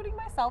 including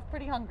myself,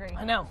 pretty hungry.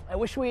 I know. I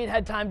wish we had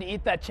had time to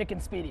eat that chicken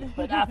Speedy,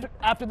 but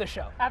after the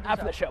show.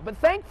 After the show. But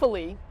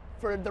thankfully,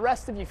 for the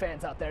rest of you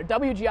fans out there,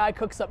 WGI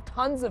cooks up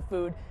tons of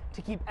food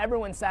to keep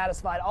everyone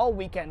satisfied all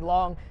weekend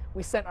long.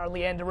 We sent our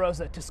Leanne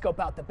DeRosa to scope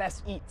out the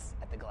best eats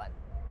at the Glen.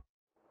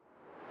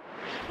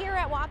 Here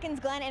at Watkins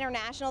Glen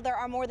International, there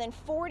are more than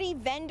 40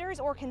 vendors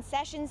or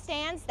concession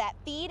stands that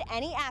feed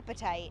any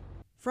appetite.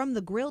 From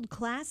the grilled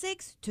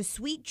classics to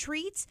sweet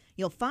treats,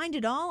 you'll find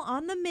it all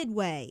on the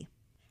Midway.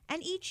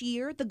 And each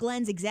year, the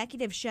Glen's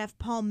executive chef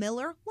Paul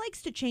Miller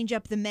likes to change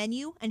up the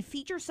menu and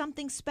feature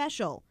something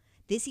special.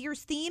 This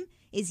year's theme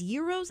is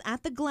Gyros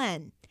at the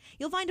Glen.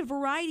 You'll find a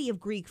variety of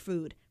Greek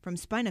food, from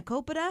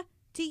spanakopita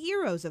to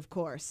gyros, of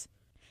course.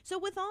 So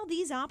with all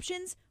these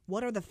options,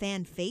 what are the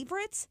fan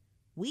favorites?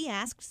 We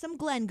asked some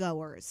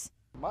Glen-goers.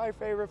 My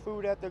favorite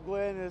food at the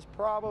Glen is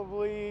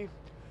probably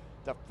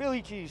the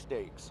Philly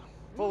cheesesteaks,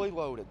 fully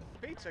loaded.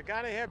 Pizza,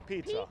 gotta have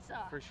pizza.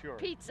 For sure.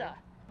 Pizza.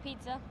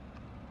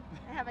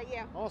 How about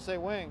you? I'll say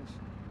wings.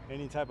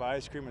 Any type of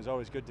ice cream is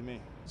always good to me.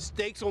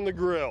 Steaks on the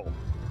grill.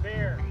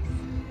 Beer.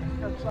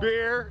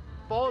 Beer,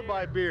 followed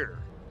by beer.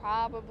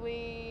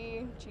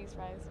 Probably cheese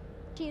fries.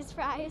 Cheese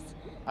fries.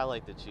 I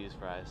like the cheese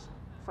fries.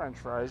 French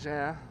fries,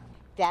 yeah.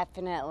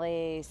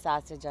 Definitely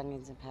sausage,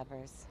 onions, and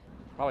peppers.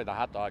 Probably the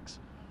hot dogs.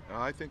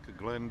 I think a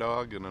Glen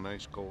dog and a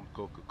nice cold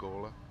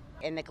Coca-Cola.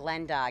 In the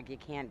Glen dog, you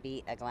can't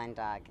beat a Glen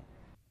dog.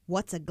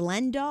 What's a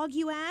Glen dog,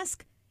 you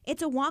ask?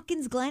 It's a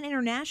Watkins Glen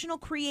International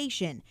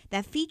creation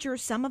that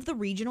features some of the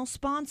regional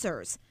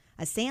sponsors.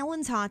 A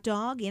Salen's hot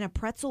dog in a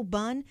pretzel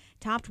bun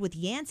topped with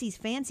Yancey's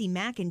fancy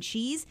mac and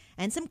cheese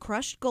and some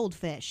crushed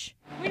goldfish.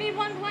 We need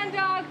one Glen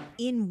dog.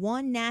 In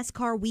one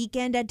NASCAR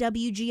weekend at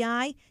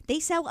WGI, they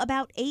sell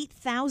about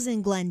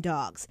 8,000 Glen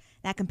dogs.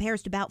 That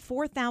compares to about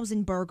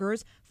 4,000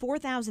 burgers,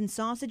 4,000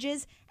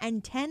 sausages,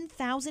 and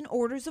 10,000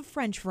 orders of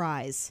French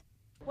fries.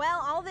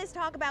 Well, all this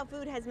talk about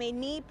food has made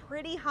me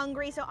pretty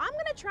hungry, so I'm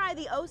gonna try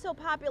the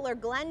oh-so-popular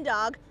Glen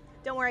dog.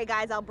 Don't worry,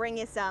 guys, I'll bring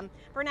you some.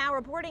 For now,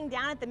 reporting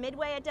down at the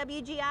Midway at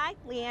WGI,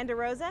 Leanne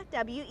DeRosa,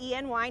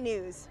 WENY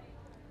News.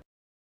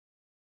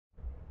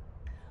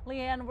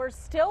 Leanne, we're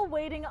still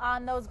waiting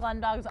on those Glen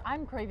dogs.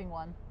 I'm craving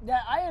one. Yeah,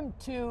 I am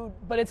too,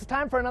 but it's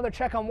time for another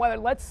check on weather.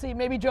 Let's see,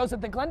 maybe Joe's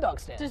at the Glen dog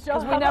stand.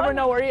 Because we never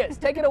know where he is.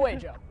 Take it away,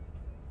 Joe.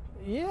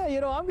 Yeah, you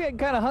know, I'm getting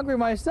kind of hungry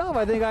myself.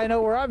 I think I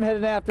know where I'm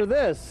heading after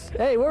this.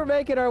 Hey, we're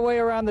making our way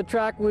around the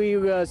track. We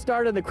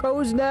started in the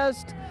Crow's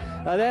Nest,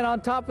 then on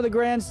top of the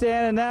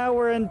grandstand, and now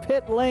we're in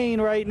pit lane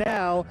right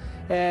now.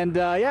 And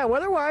yeah,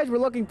 weather-wise, we're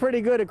looking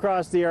pretty good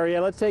across the area.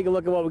 Let's take a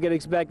look at what we can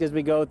expect as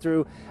we go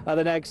through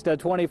the next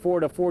 24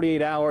 to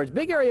 48 hours.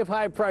 Big area of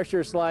high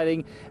pressure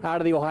sliding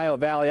out of the Ohio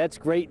Valley. That's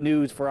great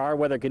news for our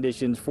weather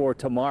conditions for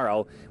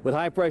tomorrow. With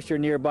high pressure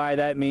nearby,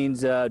 that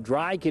means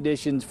dry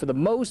conditions for the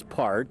most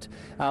part.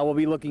 We'll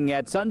be looking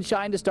at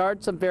sunshine to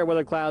start, some fair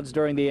weather clouds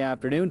during the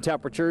afternoon.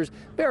 Temperatures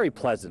very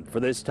pleasant for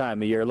this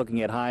time of year,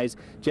 looking at highs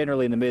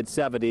generally in the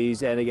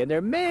mid-70s. And again,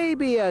 there may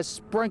be a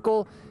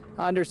sprinkle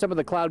under some of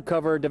the cloud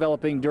cover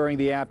developing during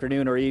the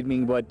afternoon or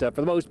evening, but for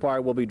the most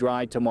part will be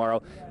dry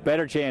tomorrow.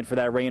 Better chance for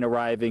that rain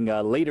arriving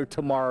later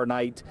tomorrow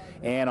night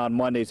and on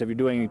Monday. So if you're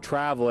doing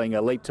traveling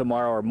late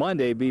tomorrow or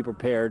Monday, be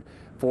prepared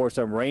for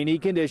some rainy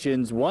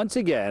conditions once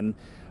again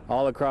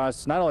all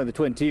across not only the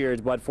Twin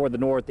Tiers, but for the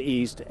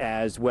Northeast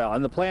as well.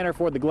 And the planner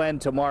for the Glen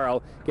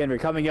tomorrow, again, we're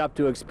coming up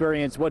to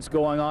experience what's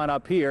going on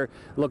up here,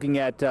 looking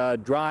at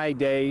dry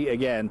day,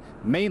 again,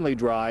 mainly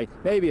dry,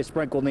 maybe a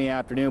sprinkle in the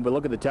afternoon, but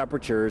look at the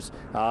temperatures,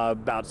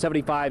 about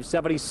 75,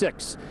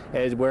 76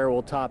 is where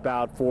we'll top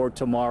out for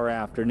tomorrow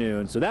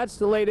afternoon. So that's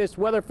the latest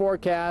weather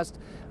forecast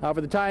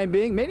for the time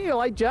being. Maybe a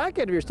light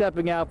jacket if you're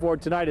stepping out for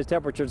tonight as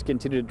temperatures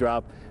continue to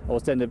drop. We'll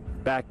send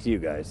it back to you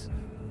guys.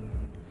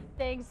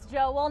 Thanks,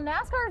 Joe. Well,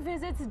 NASCAR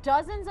visits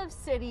dozens of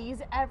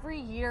cities every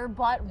year,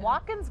 but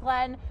Watkins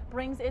Glen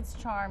brings its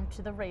charm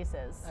to the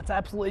races. That's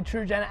absolutely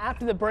true, Jenna.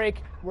 After the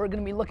break, we're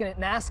going to be looking at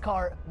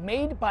NASCAR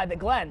made by the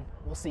Glen.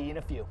 We'll see you in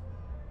a few.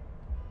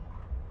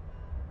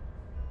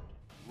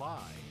 Live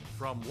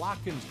from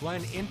Watkins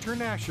Glen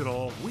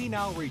International, we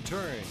now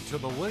return to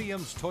the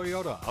Williams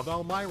Toyota of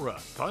Elmira,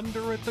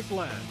 Thunder at the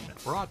Glen.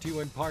 Brought to you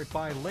in part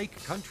by Lake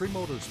Country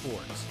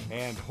Motorsports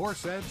and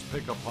Horseheads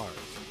Pickup Parts.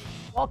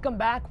 Welcome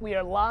back. We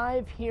are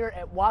live here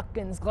at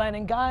Watkins Glen.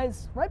 And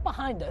guys, right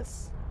behind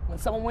us, when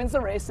someone wins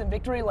the race in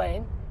victory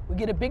lane, we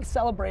get a big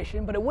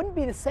celebration, but it wouldn't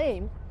be the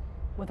same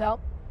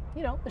without,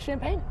 you know, the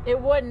champagne. It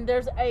wouldn't.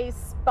 There's a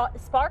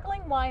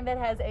sparkling wine that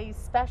has a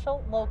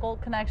special local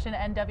connection,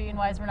 and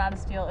WNY's Renata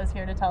Steele is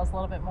here to tell us a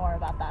little bit more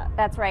about that.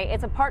 That's right.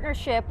 It's a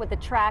partnership with the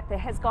track that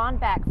has gone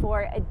back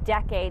for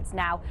decades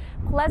now.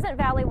 Pleasant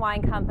Valley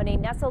Wine Company,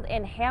 nestled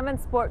in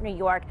Hammondsport, New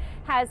York,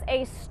 has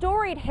a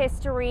storied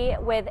history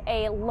with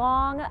a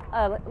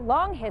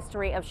long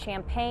history of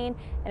champagne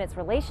and its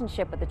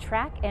relationship with the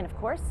track, and of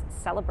course,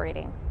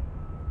 celebrating.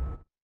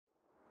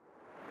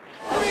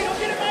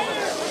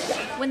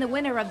 When the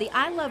winner of the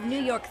I Love New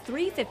York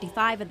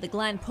 355 at the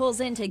Glen pulls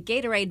into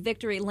Gatorade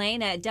Victory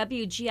Lane at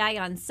WGI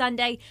on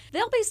Sunday,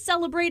 they'll be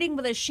celebrating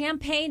with a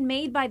champagne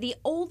made by the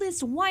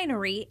oldest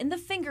winery in the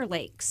Finger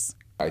Lakes.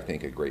 I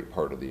think a great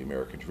part of the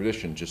American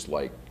tradition, just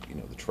like, you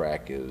know, the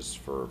track is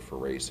for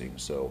racing.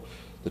 So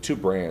the two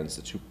brands,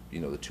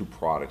 the two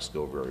products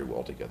go very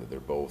well together. They're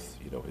both,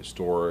 you know,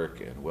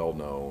 historic and well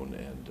known,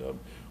 and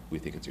we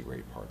think it's a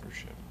great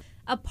partnership.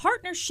 A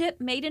partnership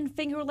made in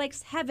Finger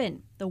Lakes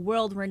heaven, the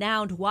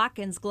world-renowned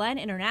Watkins Glen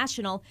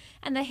International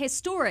and the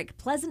historic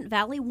Pleasant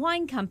Valley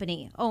Wine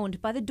Company,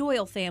 owned by the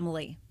Doyle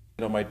family.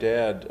 You know, my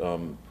dad,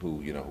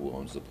 who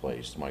owns the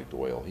place, Mike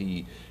Doyle,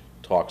 he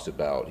talked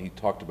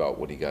about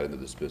when he got into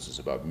this business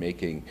about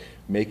making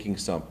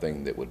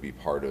something that would be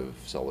part of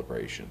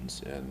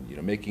celebrations, and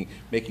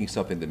making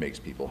something that makes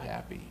people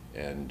happy,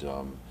 and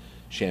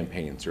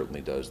champagne certainly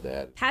does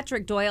that.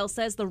 Patrick Doyle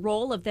says the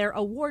role of their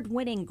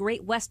award-winning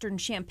Great Western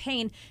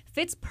champagne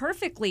fits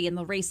perfectly in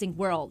the racing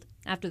world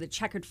after the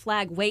checkered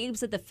flag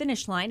waves at the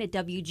finish line at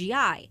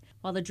WGI.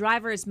 While the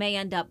drivers may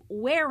end up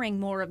wearing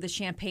more of the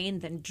champagne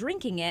than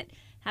drinking it,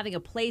 having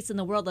a place in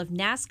the world of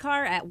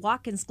NASCAR at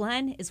Watkins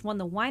Glen is one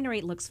the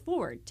winery looks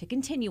forward to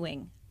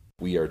continuing.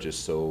 We are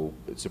just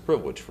it's a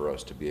privilege for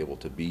us to be able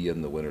to be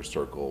in the winner's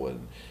circle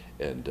and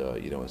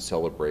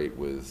celebrate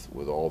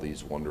with all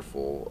these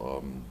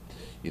wonderful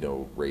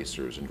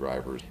racers and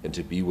drivers, and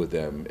to be with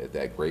them at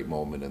that great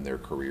moment in their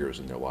careers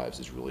and their lives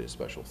is really a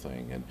special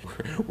thing, and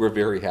we're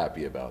very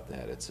happy about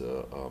that. It's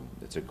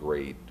a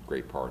great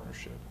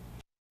partnership.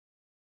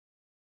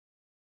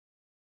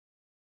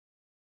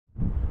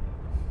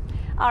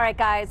 All right,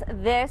 guys,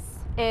 this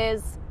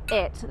is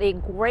it. The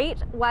Great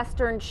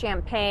Western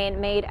Champagne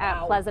made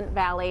at Pleasant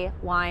Valley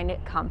Wine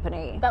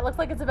Company. That looks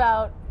like it's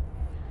about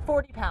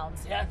 40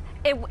 pounds. Yeah.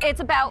 It's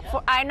about,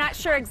 I'm not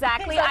sure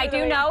exactly. I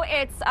do know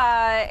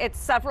it's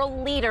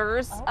several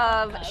liters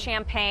of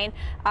champagne.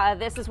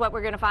 This is what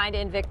we're going to find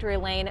in Victory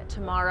Lane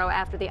tomorrow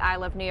after the I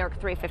Love New York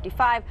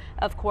 355.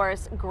 Of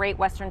course, Great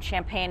Western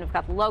Champagne. We've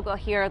got the logo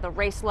here. The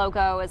race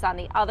logo is on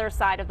the other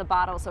side of the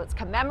bottle, so it's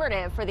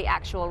commemorative for the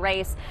actual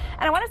race.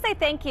 And I want to say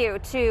thank you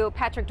to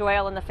Patrick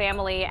Doyle and the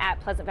family at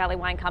Pleasant Valley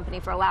Wine Company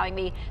for allowing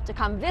me to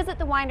come visit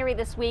the winery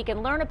this week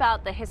and learn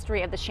about the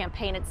history of the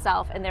champagne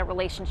itself and their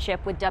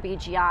relationship with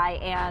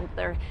WGI and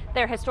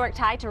their historic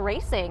tie to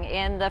racing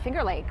in the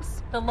Finger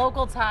Lakes. The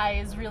local tie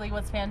is really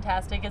what's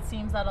fantastic. It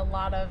seems that a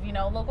lot of,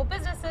 local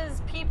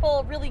businesses,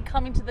 people really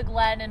coming to the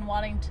Glen and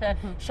wanting to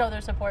show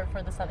their support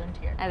for the Southern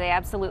Tier. And they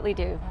absolutely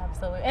do.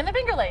 Absolutely. And the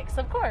Finger Lakes,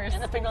 of course.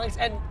 And the Finger Lakes.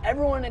 And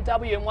everyone at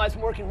WNY has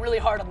been working really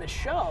hard on this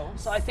show,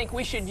 so I think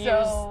we should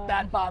use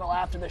that bottle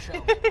after the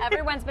show.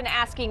 Everyone's been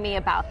asking me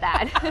about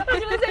that. I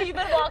was going to say, you've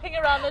been walking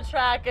around the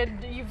track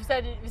and you've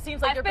said it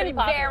seems like you're pretty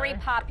popular. I've been very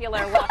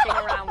popular walking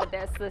around with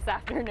this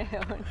afternoon.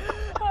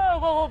 Oh,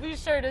 well, we'll be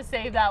sure to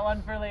save that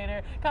one for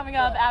later. Coming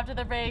up after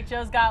the break,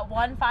 Joe's got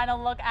one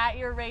final look at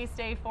your race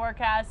day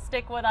forecast.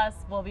 Stick with us.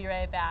 We'll be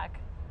right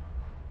back.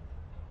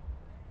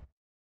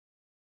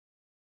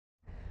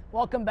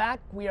 Welcome back.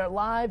 We are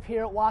live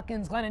here at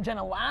Watkins Glen. And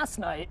Jenna, last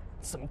night,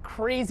 some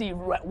crazy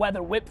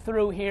weather whipped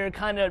through here,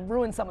 kind of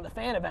ruined some of the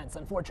fan events,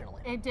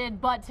 unfortunately. It did,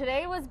 but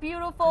today was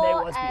beautiful. Today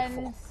was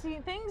beautiful.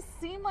 And things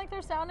seem like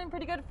they're sounding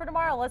pretty good for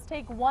tomorrow. Let's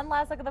take one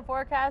last look at the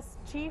forecast.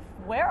 Chief,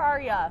 where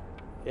are you?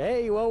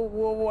 Hey,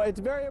 well, it's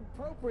very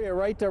appropriate,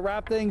 right, to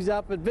wrap things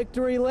up at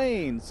Victory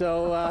Lane.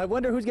 So I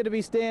wonder who's going to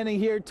be standing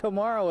here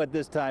tomorrow at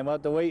this time. We'll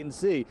have to wait and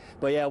see.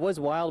 But yeah, it was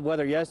wild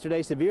weather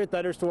yesterday. Severe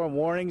thunderstorm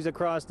warnings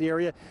across the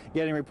area.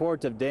 Getting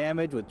reports of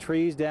damage with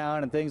trees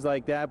down and things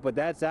like that. But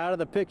that's out of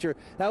the picture.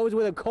 That was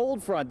with a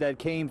cold front that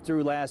came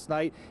through last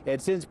night.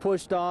 It's since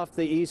pushed off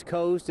the East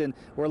Coast, and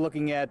we're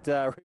looking at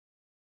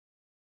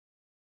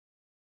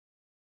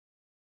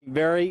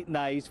very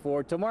nice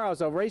for tomorrow.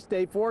 So race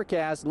day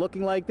forecast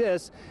looking like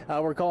this.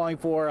 We're calling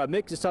for a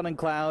mix of sun and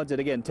clouds, and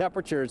again,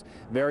 temperatures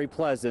very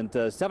pleasant.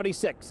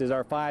 76 is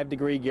our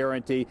 5-degree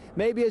guarantee.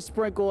 Maybe a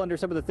sprinkle under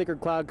some of the thicker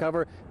cloud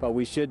cover, but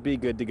we should be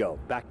good to go.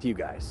 Back to you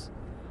guys.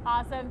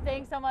 Awesome.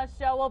 Thanks so much,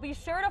 Joe. Well, be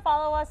sure to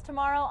follow us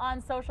tomorrow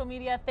on social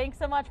media. Thanks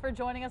so much for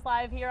joining us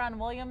live here on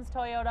Williams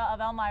Toyota of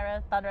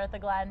Elmira, Thunder at the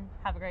Glen.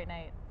 Have a great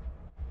night.